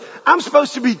brother. I said, I'm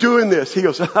supposed to be doing this. He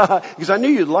goes, because I knew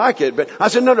you'd like it. But I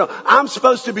said, no, I'm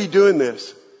supposed to be doing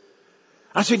this.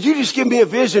 I said, you just give me a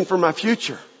vision for my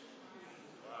future.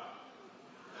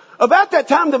 About that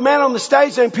time, the man on the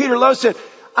stage named Peter Lowe said,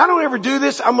 I don't ever do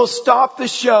this. I'm going to stop the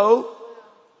show.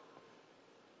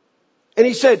 And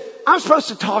he said, I'm supposed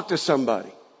to talk to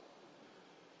somebody.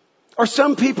 Or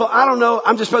some people, I don't know.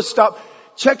 I'm just supposed to stop.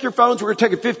 Check your phones. We're going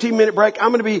to take a 15-minute break. I'm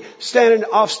going to be standing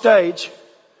off stage.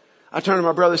 I turned to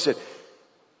my brother and said,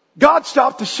 God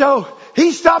stopped the show.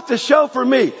 He stopped the show for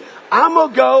me. I'm going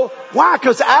to go. Why?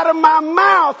 Because out of my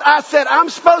mouth, I said, I'm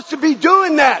supposed to be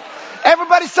doing that.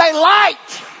 Everybody say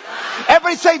light.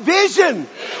 Everybody say vision.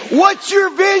 What's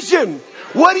your vision?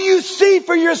 What do you see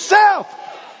for yourself?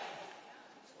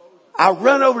 I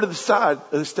run over to the side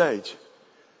of the stage.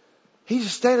 He's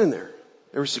just standing there.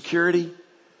 There was security.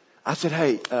 I said,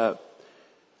 hey,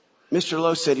 Mr.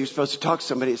 Lowe said he was supposed to talk to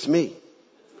somebody. It's me.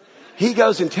 He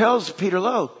goes and tells Peter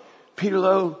Lowe. Peter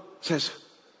Lowe says,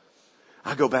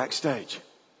 I go backstage.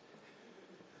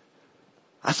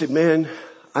 I said, man,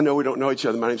 I know we don't know each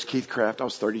other. My name's Keith Craft. I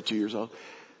was 32 years old.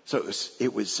 So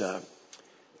it was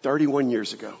 31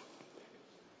 years ago.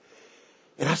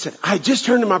 And I said, I just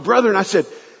turned to my brother and I said,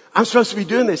 I'm supposed to be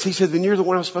doing this. He said, then you're the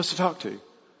one I was supposed to talk to.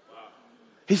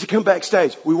 He said, come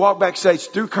backstage. We walked backstage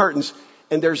through curtains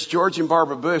and there's George and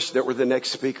Barbara Bush that were the next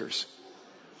speakers.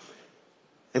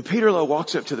 And Peter Lowe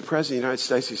walks up to the President of the United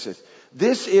States. He said,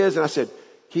 this is, and I said,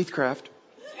 Keith Craft.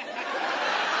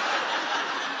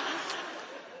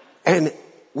 And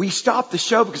we stopped the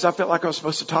show because I felt like I was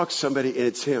supposed to talk to somebody and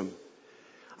it's him.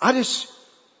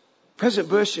 President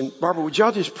Bush and Barbara, would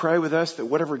y'all just pray with us that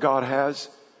whatever God has?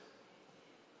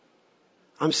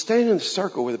 I'm standing in the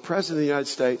circle with the President of the United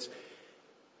States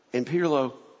and Peter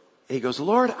Lowe. And he goes,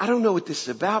 Lord, I don't know what this is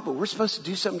about, but we're supposed to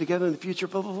do something together in the future.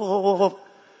 Blah, blah, blah, blah, blah.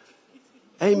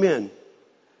 Amen.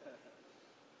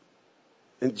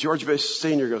 And George Bush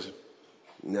Sr. goes,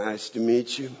 nice to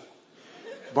meet you.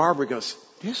 Barbara goes,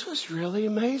 this was really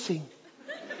amazing.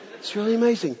 It's really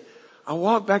amazing. I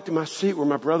walked back to my seat where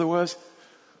my brother was.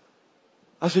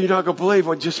 I said, you're not going to believe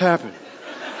what just happened.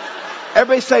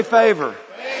 Everybody say favor.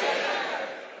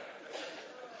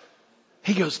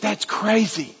 He goes, that's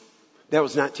crazy. That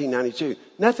was 1992.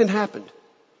 Nothing happened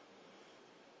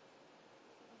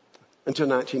until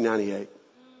 1998.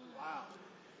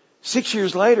 6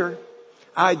 years later,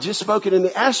 I had just spoken in the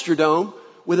Astrodome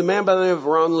with a man by the name of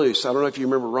Ron Luce. I don't know if you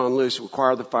remember Ron Luce, who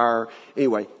acquired the fire.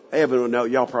 Anyway, Evan will know.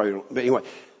 Y'all probably don't. But anyway,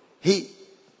 he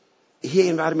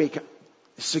invited me.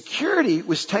 Security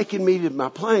was taking me to my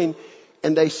plane,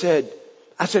 and I said,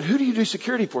 who do you do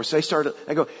security for? So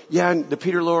I go, yeah, the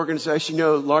Peter Lowe organization,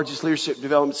 largest leadership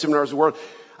development seminars in the world.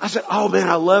 I said, oh man,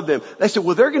 I love them. They said,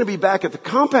 well, they're going to be back at the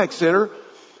Compaq Center.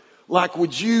 Like,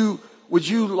 would you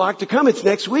like to come? It's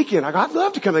next weekend. I go, I'd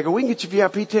love to come. They go, we can get you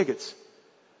VIP tickets.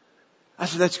 I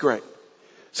said, that's great.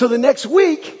 So the next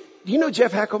week, do you know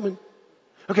Jeff Hackelman?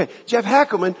 Okay. Jeff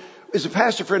Hackelman is a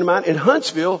pastor friend of mine in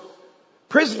Huntsville,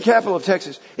 prison capital of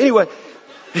Texas. Anyway,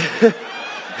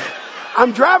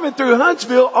 I'm driving through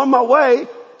Huntsville on my way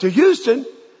to Houston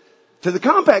to the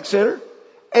Compaq Center.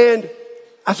 And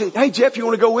I said, hey, Jeff, you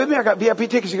want to go with me? I got VIP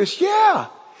tickets. He goes, yeah.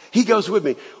 He goes with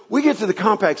me. We get to the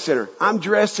Compaq Center. I'm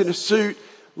dressed in a suit.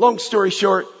 Long story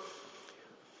short,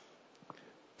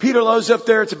 Peter Lowe's up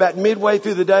there. It's about midway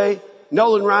through the day.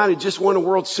 Nolan Ryan had just won a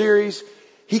World Series.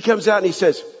 He comes out and he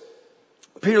says,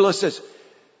 Peter Lowe says,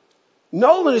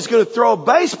 Nolan is going to throw a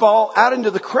baseball out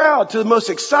into the crowd to the most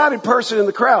excited person in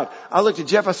the crowd. I looked at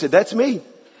Jeff. I said, that's me.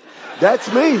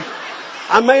 That's me.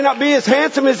 I may not be as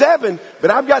handsome as Evan,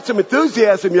 but I've got some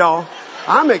enthusiasm, y'all.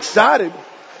 I'm excited.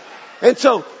 And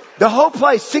so the whole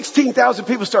place, 16,000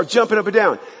 people start jumping up and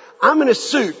down. I'm in a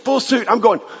suit, full suit. I'm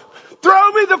going,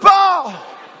 throw me the ball.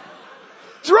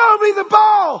 Throw me the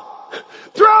ball.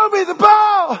 Throw me the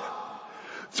ball.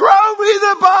 Throw me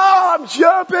the ball. I'm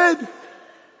jumping.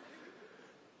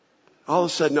 All of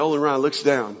a sudden, Nolan Ryan looks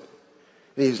down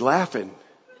and he's laughing.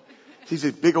 He's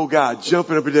a big old guy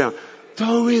jumping up and down.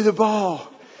 Throw me the ball.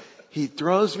 He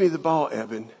throws me the ball,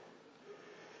 Evan,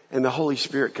 and the Holy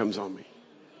Spirit comes on me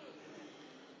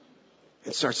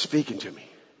and starts speaking to me.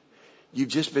 You've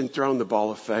just been thrown the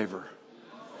ball of favor.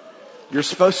 You're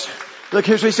supposed to, look,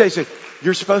 here's what he says. He said,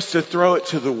 you're supposed to throw it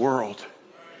to the world.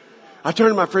 I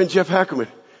turned to my friend Jeff Hackelman.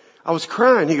 I was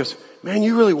crying. He goes, man,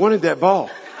 you really wanted that ball.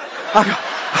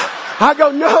 I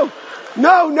go, no.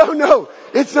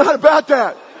 It's not about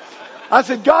that. I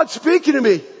said, God's speaking to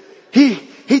me.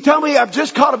 He told me I've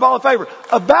just caught a ball of favor.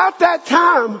 About that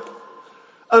time,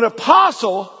 an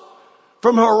apostle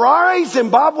from Harare,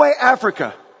 Zimbabwe,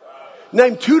 Africa,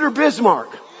 named Tudor Bismarck.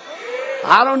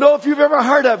 I don't know if you've ever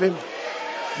heard of him,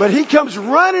 but he comes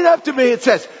running up to me and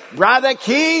says, Brother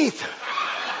Keith,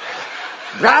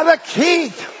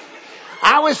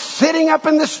 I was sitting up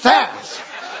in the stairs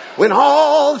when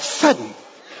all of a sudden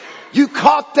you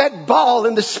caught that ball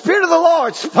and the Spirit of the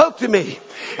Lord spoke to me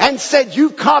and said, you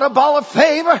caught a ball of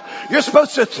favor. You're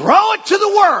supposed to throw it to the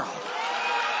world.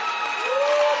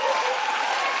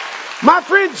 My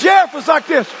friend Jeff was like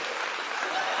this.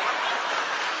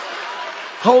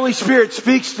 Holy Spirit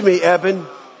speaks to me, Evan.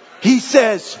 He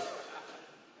says,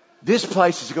 this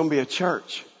place is going to be a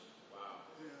church.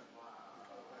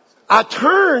 I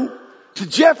turned to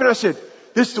Jeff and I said,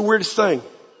 this is the weirdest thing.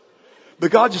 But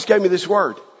God just gave me this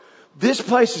word. This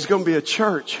place is going to be a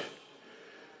church.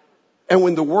 And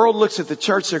when the world looks at the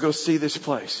church, they're going to see this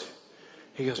place.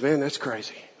 He goes, man, that's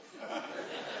crazy.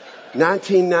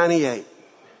 1998.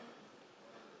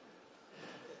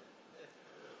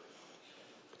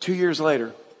 2 years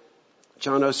later,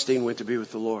 John Osteen went to be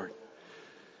with the Lord.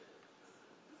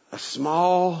 A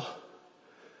small,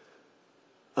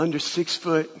 under 6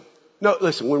 foot. No,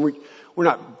 listen, we're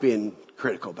not being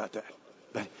critical about that,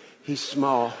 but he's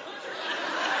small.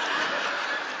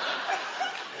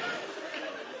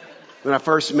 When I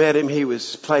first met him, he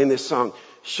was playing this song.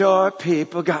 Short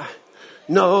people got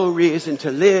no reason to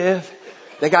live.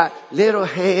 They got little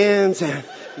hands and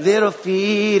little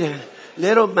feet and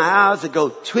little mouths that go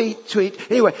tweet,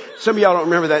 tweet. Anyway, some of y'all don't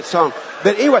remember that song.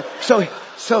 But anyway,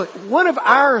 so one of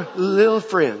our little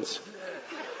friends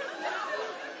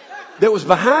that was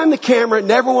behind the camera,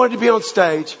 never wanted to be on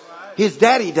stage, his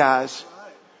daddy dies,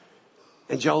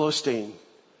 and Joel Osteen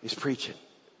is preaching.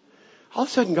 All of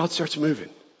a sudden, God starts moving.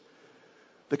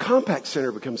 The Compaq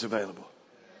Center becomes available.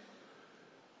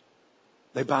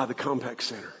 They buy the Compaq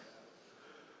Center.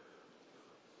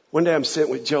 One day I'm sitting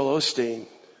with Joel Osteen,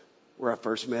 where I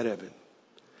first met Evan.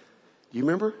 Do you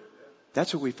remember?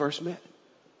 That's where we first met.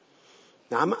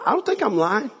 Now, I don't think I'm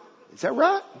lying. Is that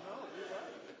right?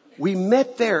 We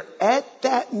met there at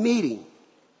that meeting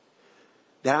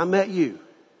that I met you.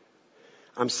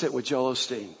 I'm sitting with Joel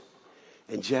Osteen,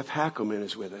 and Jeff Hackelman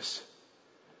is with us,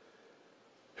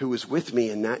 who was with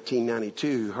me in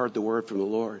 1992, who heard the word from the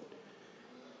Lord,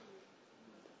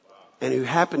 and who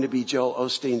happened to be Joel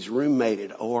Osteen's roommate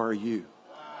at ORU.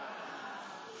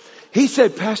 He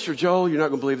said, Pastor Joel, you're not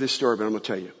going to believe this story, but I'm going to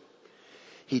tell you.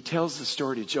 He tells the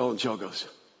story to Joel, and Joel goes,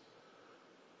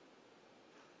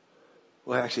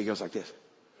 well, actually, he goes like this.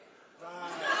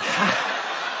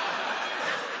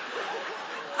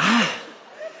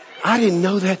 I didn't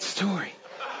know that story.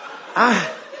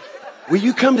 Will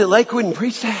you come to Lakewood and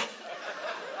preach that?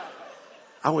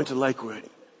 I went to Lakewood.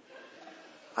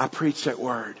 I preached that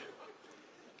word.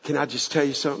 Can I just tell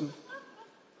you something?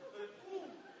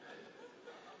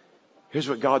 Here's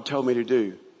what God told me to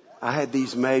do. I had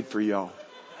these made for y'all.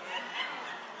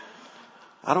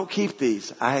 I don't keep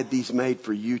these. I had these made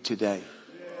for you today.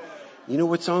 You know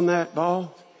what's on that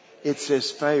ball? It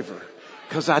says favor.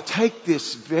 Because I take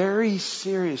this very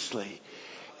seriously.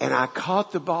 And I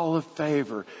caught the ball of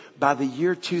favor. By the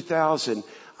year 2000,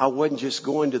 I wasn't just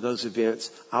going to those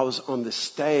events. I was on the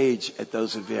stage at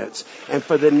those events. And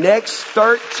for the next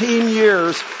 13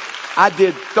 years, I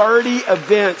did 30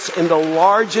 events in the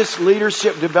largest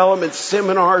leadership development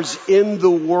seminars in the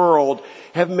world.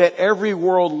 Have met every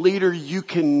world leader you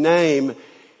can name.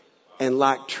 And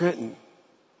like Trenton,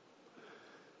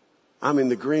 I'm in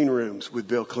the green rooms with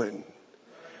Bill Clinton.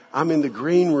 I'm in the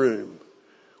green room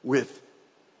with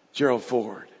Gerald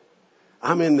Ford.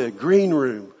 I'm in the green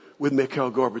room with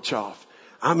Mikhail Gorbachev.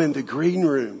 I'm in the green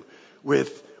room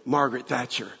with Margaret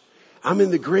Thatcher. I'm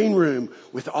in the green room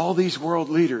with all these world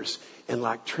leaders. And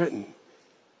like Trenton,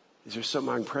 is there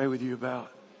something I can pray with you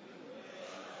about?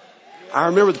 I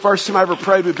remember the first time I ever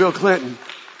prayed with Bill Clinton,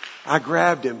 I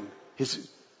grabbed him. His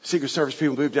Secret Service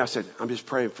people moved in. I said, I'm just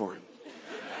praying for him.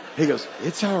 He goes,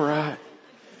 it's all right.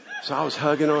 So I was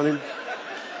hugging on him.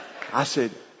 I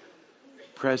said,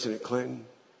 President Clinton,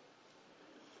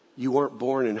 you weren't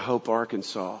born in Hope,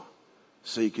 Arkansas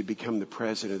so you could become the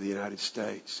president of the United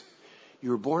States.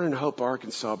 You were born in Hope,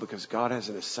 Arkansas, because God has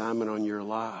an assignment on your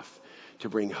life to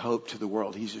bring hope to the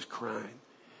world. He's just crying.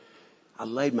 I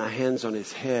laid my hands on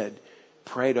his head,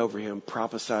 prayed over him,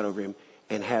 prophesied over him,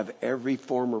 and have every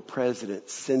former president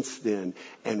since then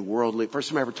and world leader. First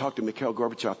time I ever talked to Mikhail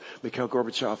Gorbachev. Mikhail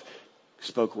Gorbachev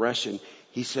spoke Russian.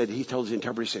 He told his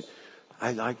interpreter, he said,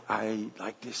 I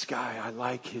like this guy. I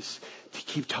like to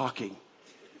keep talking.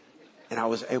 And I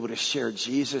was able to share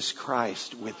Jesus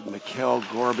Christ with Mikhail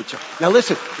Gorbachev. Now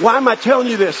listen, why am I telling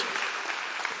you this?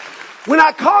 When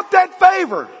I caught that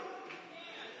favor,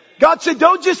 God said,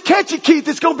 don't just catch it, Keith.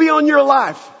 It's going to be on your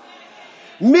life.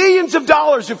 Millions of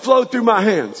dollars have flowed through my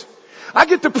hands. I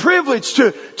get the privilege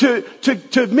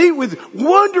to meet with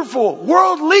wonderful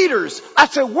world leaders. I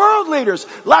say world leaders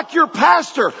like your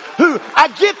pastor, who I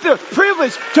get the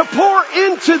privilege to pour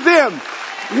into them.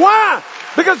 Why?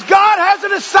 Because God has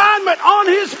an assignment on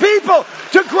His people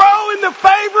to grow in the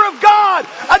favor of God.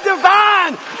 A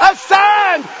divine,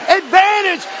 assigned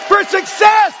advantage for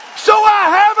success. So I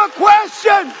have a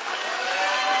question.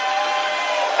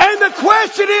 And the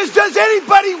question is, does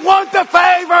anybody want the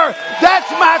favor? That's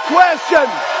my question.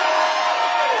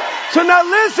 So now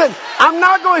listen, I'm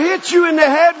not going to hit you in the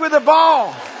head with a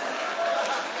ball.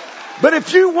 But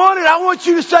if you want it, I want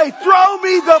you to say, throw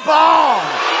me the ball.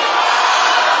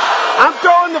 I'm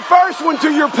throwing the first one to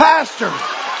your pastor.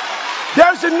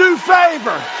 There's a new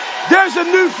favor. There's a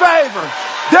new favor.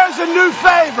 There's a new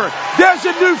favor. There's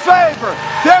a new favor.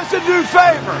 There's a new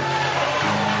favor.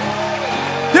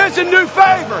 There's a new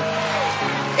favor.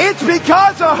 It's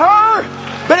because of her,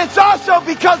 but it's also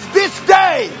because this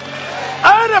day,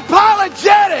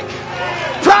 unapologetic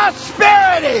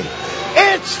prosperity,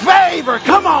 it's favor.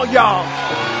 Come on, y'all.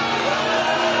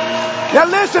 Now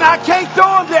listen, I can't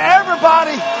throw them to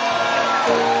everybody,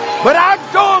 but I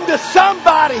can throw them to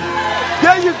somebody.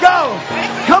 There you go.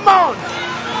 Come on.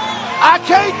 I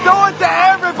can't throw it to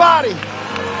everybody,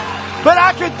 but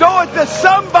I can throw it to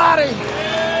somebody.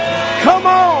 Come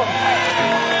on.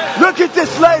 Look at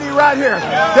this lady right here.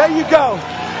 There you go.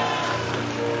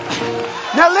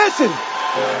 Now listen.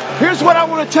 Here's what I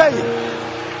want to tell you.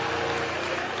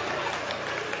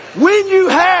 When you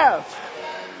have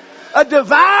a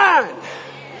divine,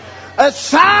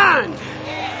 assigned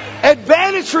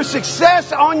advantage for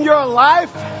success on your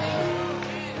life,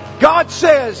 God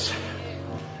says,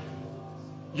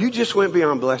 you just went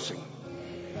beyond blessing.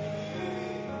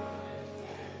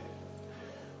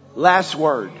 Last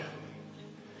word.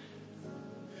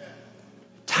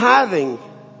 Tithing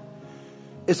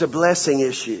is a blessing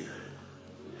issue.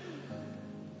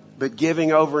 But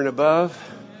giving over and above,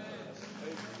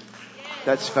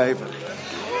 that's favor.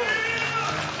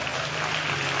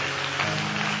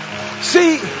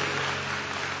 See,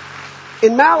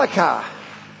 in Malachi,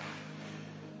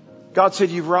 God said,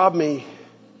 you've robbed me,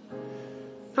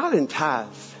 not in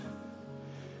tithes,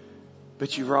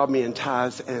 but you robbed me in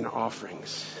tithes and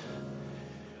offerings.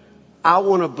 I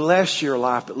want to bless your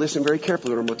life, but listen very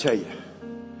carefully what I'm going to tell you.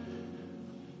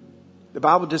 The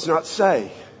Bible does not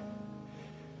say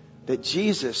that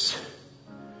Jesus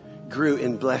grew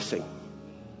in blessing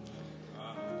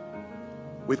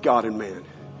with God and man.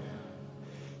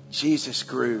 Jesus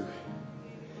grew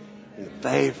in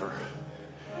favor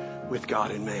with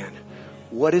God and man.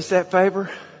 What is that favor?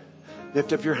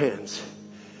 Lift up your hands,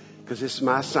 because this is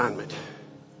my assignment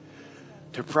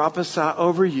to prophesy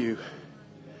over you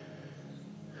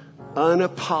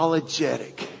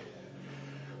unapologetic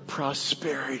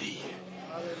prosperity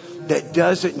that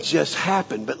doesn't just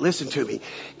happen, but listen to me,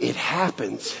 it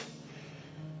happens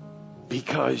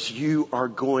because you are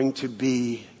going to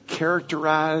be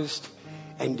characterized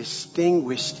and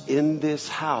distinguished in this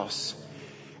house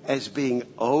as being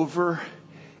over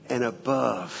and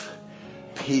above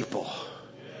people.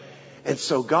 And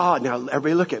so God, now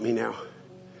everybody look at me now.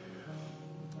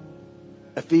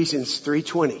 Ephesians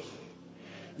 3:20.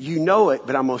 You know it,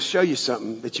 but I'm going to show you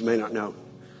something that you may not know.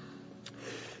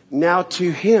 Now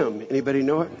to Him, anybody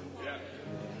know it?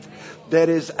 That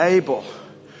is able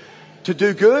to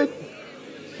do good,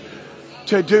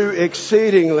 to do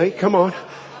exceedingly, come on,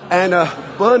 and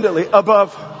abundantly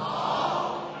above,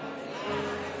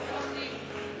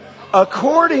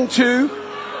 according to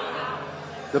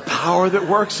the power that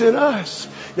works in us.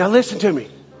 Now listen to me.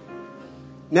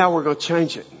 Now we're going to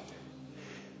change it.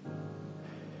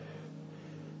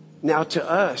 Now to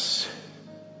us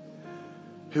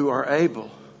who are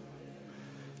able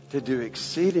to do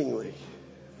exceedingly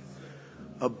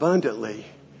abundantly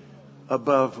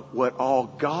above what all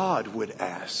God would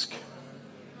ask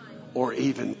or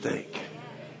even think.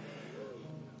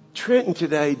 Trenton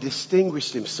today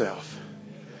distinguished himself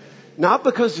Not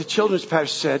because the children's pastor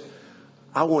said,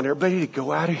 I want everybody to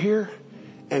go out of here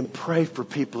and pray for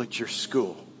people at your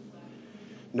school.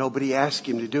 Nobody asked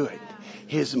him to do it.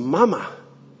 His mama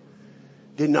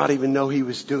did not even know he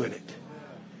was doing it.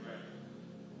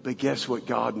 But guess what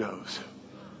God knows?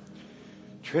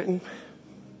 Trenton,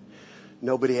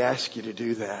 nobody asked you to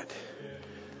do that.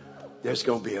 There's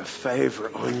going to be a favor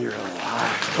on your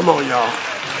life. Come on, y'all.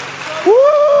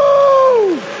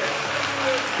 Woo!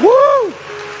 Woo!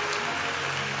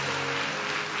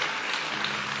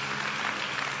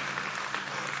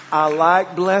 I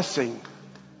like blessing,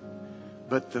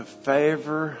 but the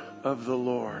favor of the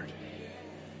Lord.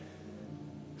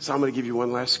 So I'm going to give you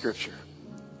one last scripture.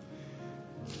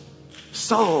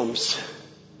 Psalms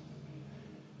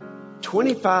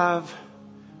 25,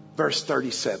 verse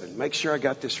 37. Make sure I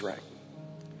got this right.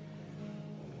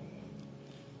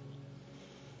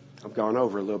 I've gone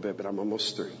over a little bit, but I'm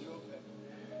almost through.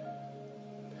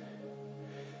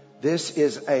 This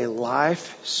is a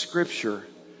life scripture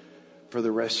for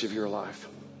the rest of your life.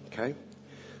 Okay?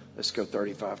 Let's go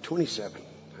 35, 27.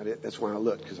 That's why I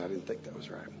looked, because I didn't think that was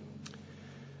right.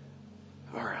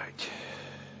 All right.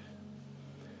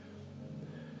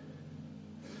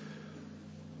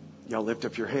 Y'all lift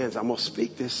up your hands. I'm going to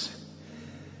speak this.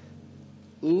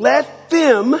 Let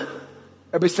them,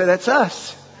 everybody say that's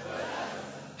us.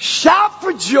 Shout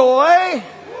for joy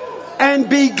and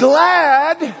be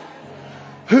glad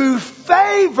who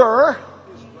favor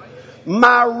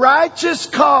my righteous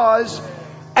cause,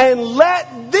 and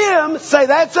let them, say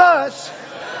that's us,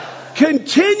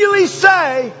 continually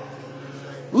say,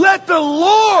 let the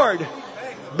Lord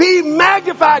be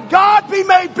magnified. God be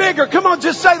made bigger. Come on,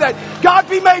 just say that. God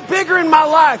be made bigger in my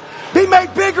life. Be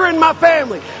made bigger in my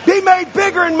family. Be made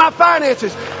bigger in my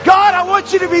finances. God, I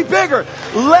want you to be bigger.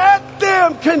 Let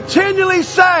them continually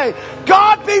say,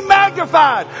 God be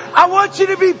magnified. I want you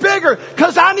to be bigger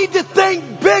because I need to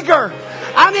think bigger.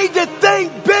 I need to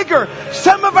think bigger.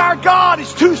 Some of our God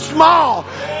is too small.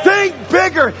 Think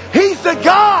bigger. He's the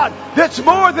God that's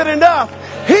more than enough.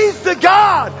 He's the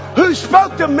God who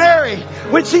spoke to Mary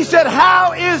when she said,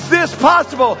 how is this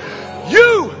possible?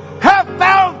 You have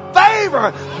found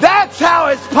favor. That's how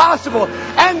it's possible.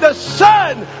 And the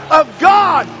Son of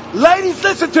God, ladies,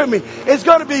 listen to me, is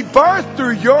going to be birthed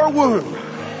through your womb.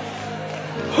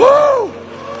 Woo!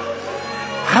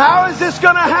 How is this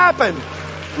going to happen?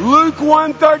 Luke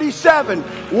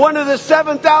 1:37, one of the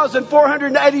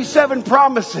 7,487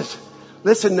 promises.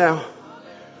 Listen now.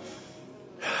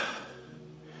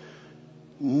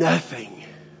 Nothing,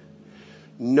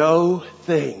 no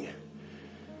thing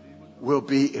will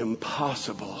be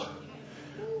impossible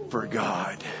for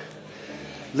God.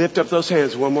 Lift up those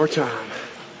hands one more time.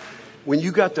 When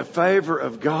you got the favor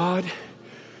of God,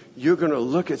 you're going to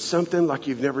look at something like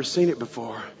you've never seen it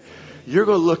before. You're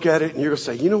going to look at it and you're going to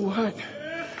say, you know what?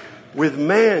 With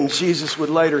man, Jesus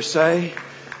would later say,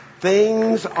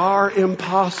 things are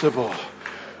impossible.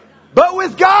 But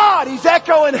with God, he's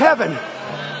echoing heaven.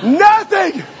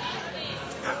 Nothing,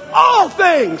 all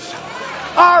things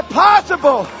are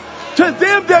possible to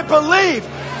them that believe.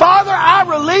 Father, I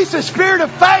release a spirit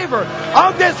of favor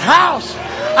on this house.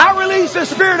 I release a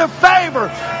spirit of favor,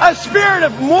 a spirit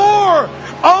of more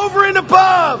over and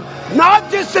above.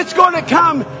 Not just it's going to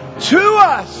come to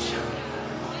us,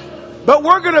 but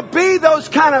we're going to be those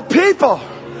kind of people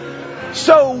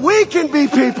so we can be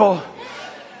people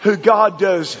who God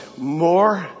does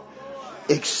more,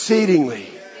 exceedingly,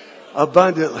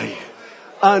 abundantly,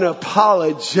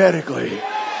 unapologetically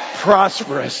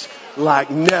prosperous like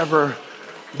never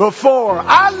before.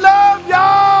 I love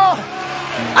y'all.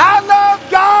 I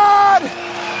love God.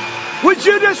 Would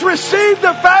you just receive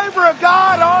the favor of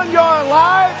God on your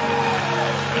life?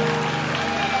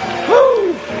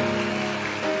 Woo.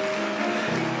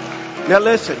 Now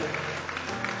listen.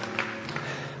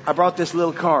 I brought this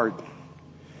little card.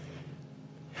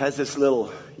 Has this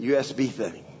little USB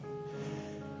thing.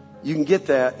 You can get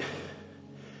that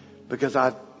because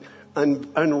I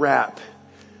unwrap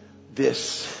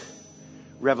this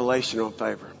revelation on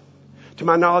favor. To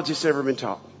my knowledge, it's never been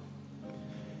taught.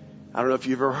 I don't know if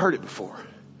you've ever heard it before.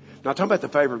 I'm not talking about the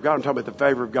favor of God. I'm talking about the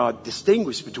favor of God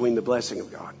distinguished between the blessing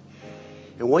of God.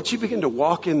 And once you begin to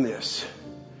walk in this,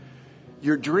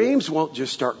 your dreams won't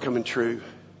just start coming true,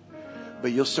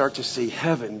 but you'll start to see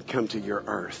heaven come to your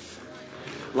earth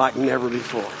like never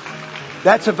before.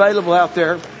 That's available out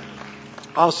there.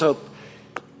 Also,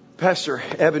 Pastor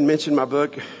Evan mentioned my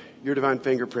book, Your Divine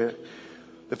Fingerprint,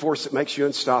 the force that makes you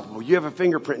unstoppable. You have a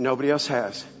fingerprint nobody else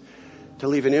has to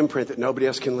leave an imprint that nobody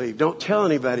else can leave. Don't tell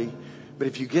anybody, but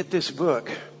if you get this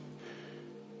book,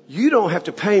 you don't have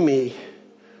to pay me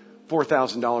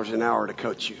 $4,000 an hour to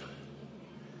coach you.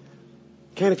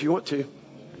 can if you want to.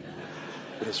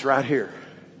 But it's right here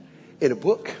in a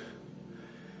book.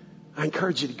 I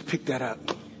encourage you to pick that up.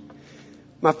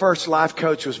 My first life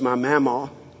coach was my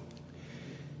mama.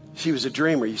 She was a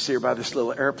dreamer. You see her by this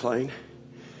little airplane.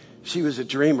 She was a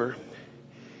dreamer.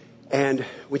 And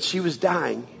when she was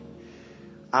dying,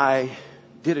 I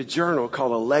did a journal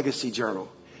called a legacy journal.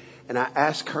 And I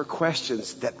asked her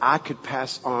questions that I could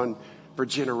pass on for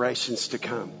generations to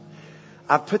come.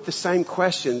 I put the same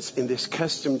questions in this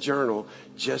custom journal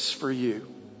just for you.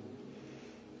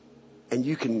 And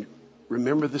you can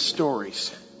remember the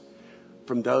stories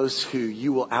from those who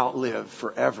you will outlive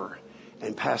forever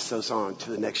and pass those on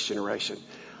to the next generation.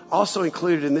 Also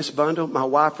included in this bundle, my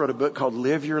wife wrote a book called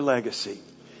Live Your Legacy.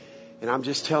 And I'm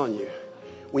just telling you,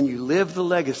 when you live the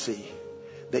legacy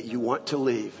that you want to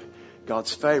leave,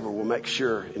 God's favor will make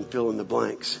sure and fill in the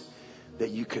blanks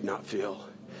that you could not fill.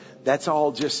 That's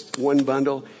all just one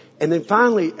bundle. And then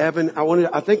finally, Evan,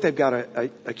 I think they've got a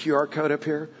QR code up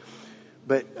here,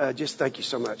 but just thank you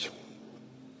so much.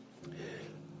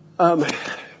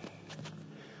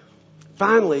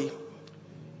 Finally,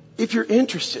 if you're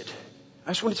interested,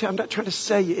 I just want to tell you, I'm not trying to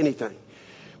sell you anything,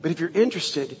 but if you're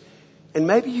interested, and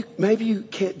maybe you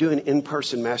can't do an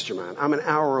in-person mastermind. I'm an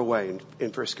hour away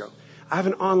in Frisco. I have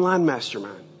an online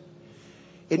mastermind.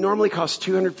 It normally costs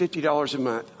 $250 a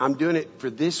month. I'm doing it for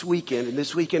this weekend and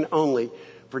this weekend only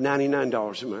for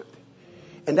 $99 a month.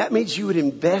 And that means you would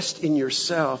invest in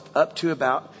yourself up to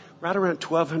about right around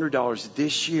 $1,200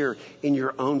 this year in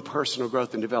your own personal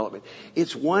growth and development.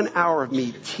 It's 1 hour of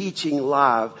me teaching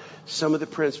live some of the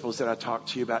principles that I talked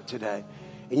to you about today.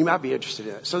 And you might be interested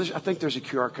in it. So I think there's a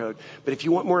QR code. But if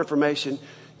you want more information,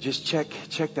 just check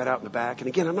that out in the back. And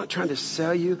again, I'm not trying to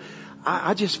sell you.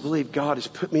 I just believe God has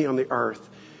put me on the earth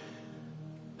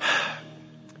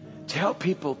to help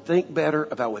people think better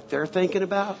about what they're thinking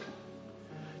about,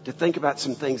 to think about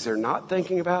some things they're not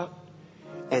thinking about,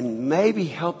 and maybe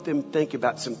help them think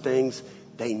about some things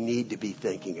they need to be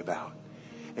thinking about.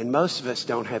 And most of us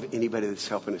don't have anybody that's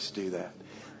helping us do that.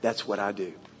 That's what I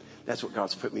do. That's what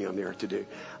God's put me on the earth to do.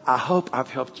 I hope I've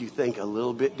helped you think a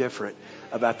little bit different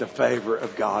about the favor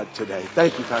of God today.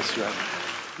 Thank you, Pastor Evan.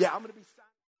 Yeah, I'm going to be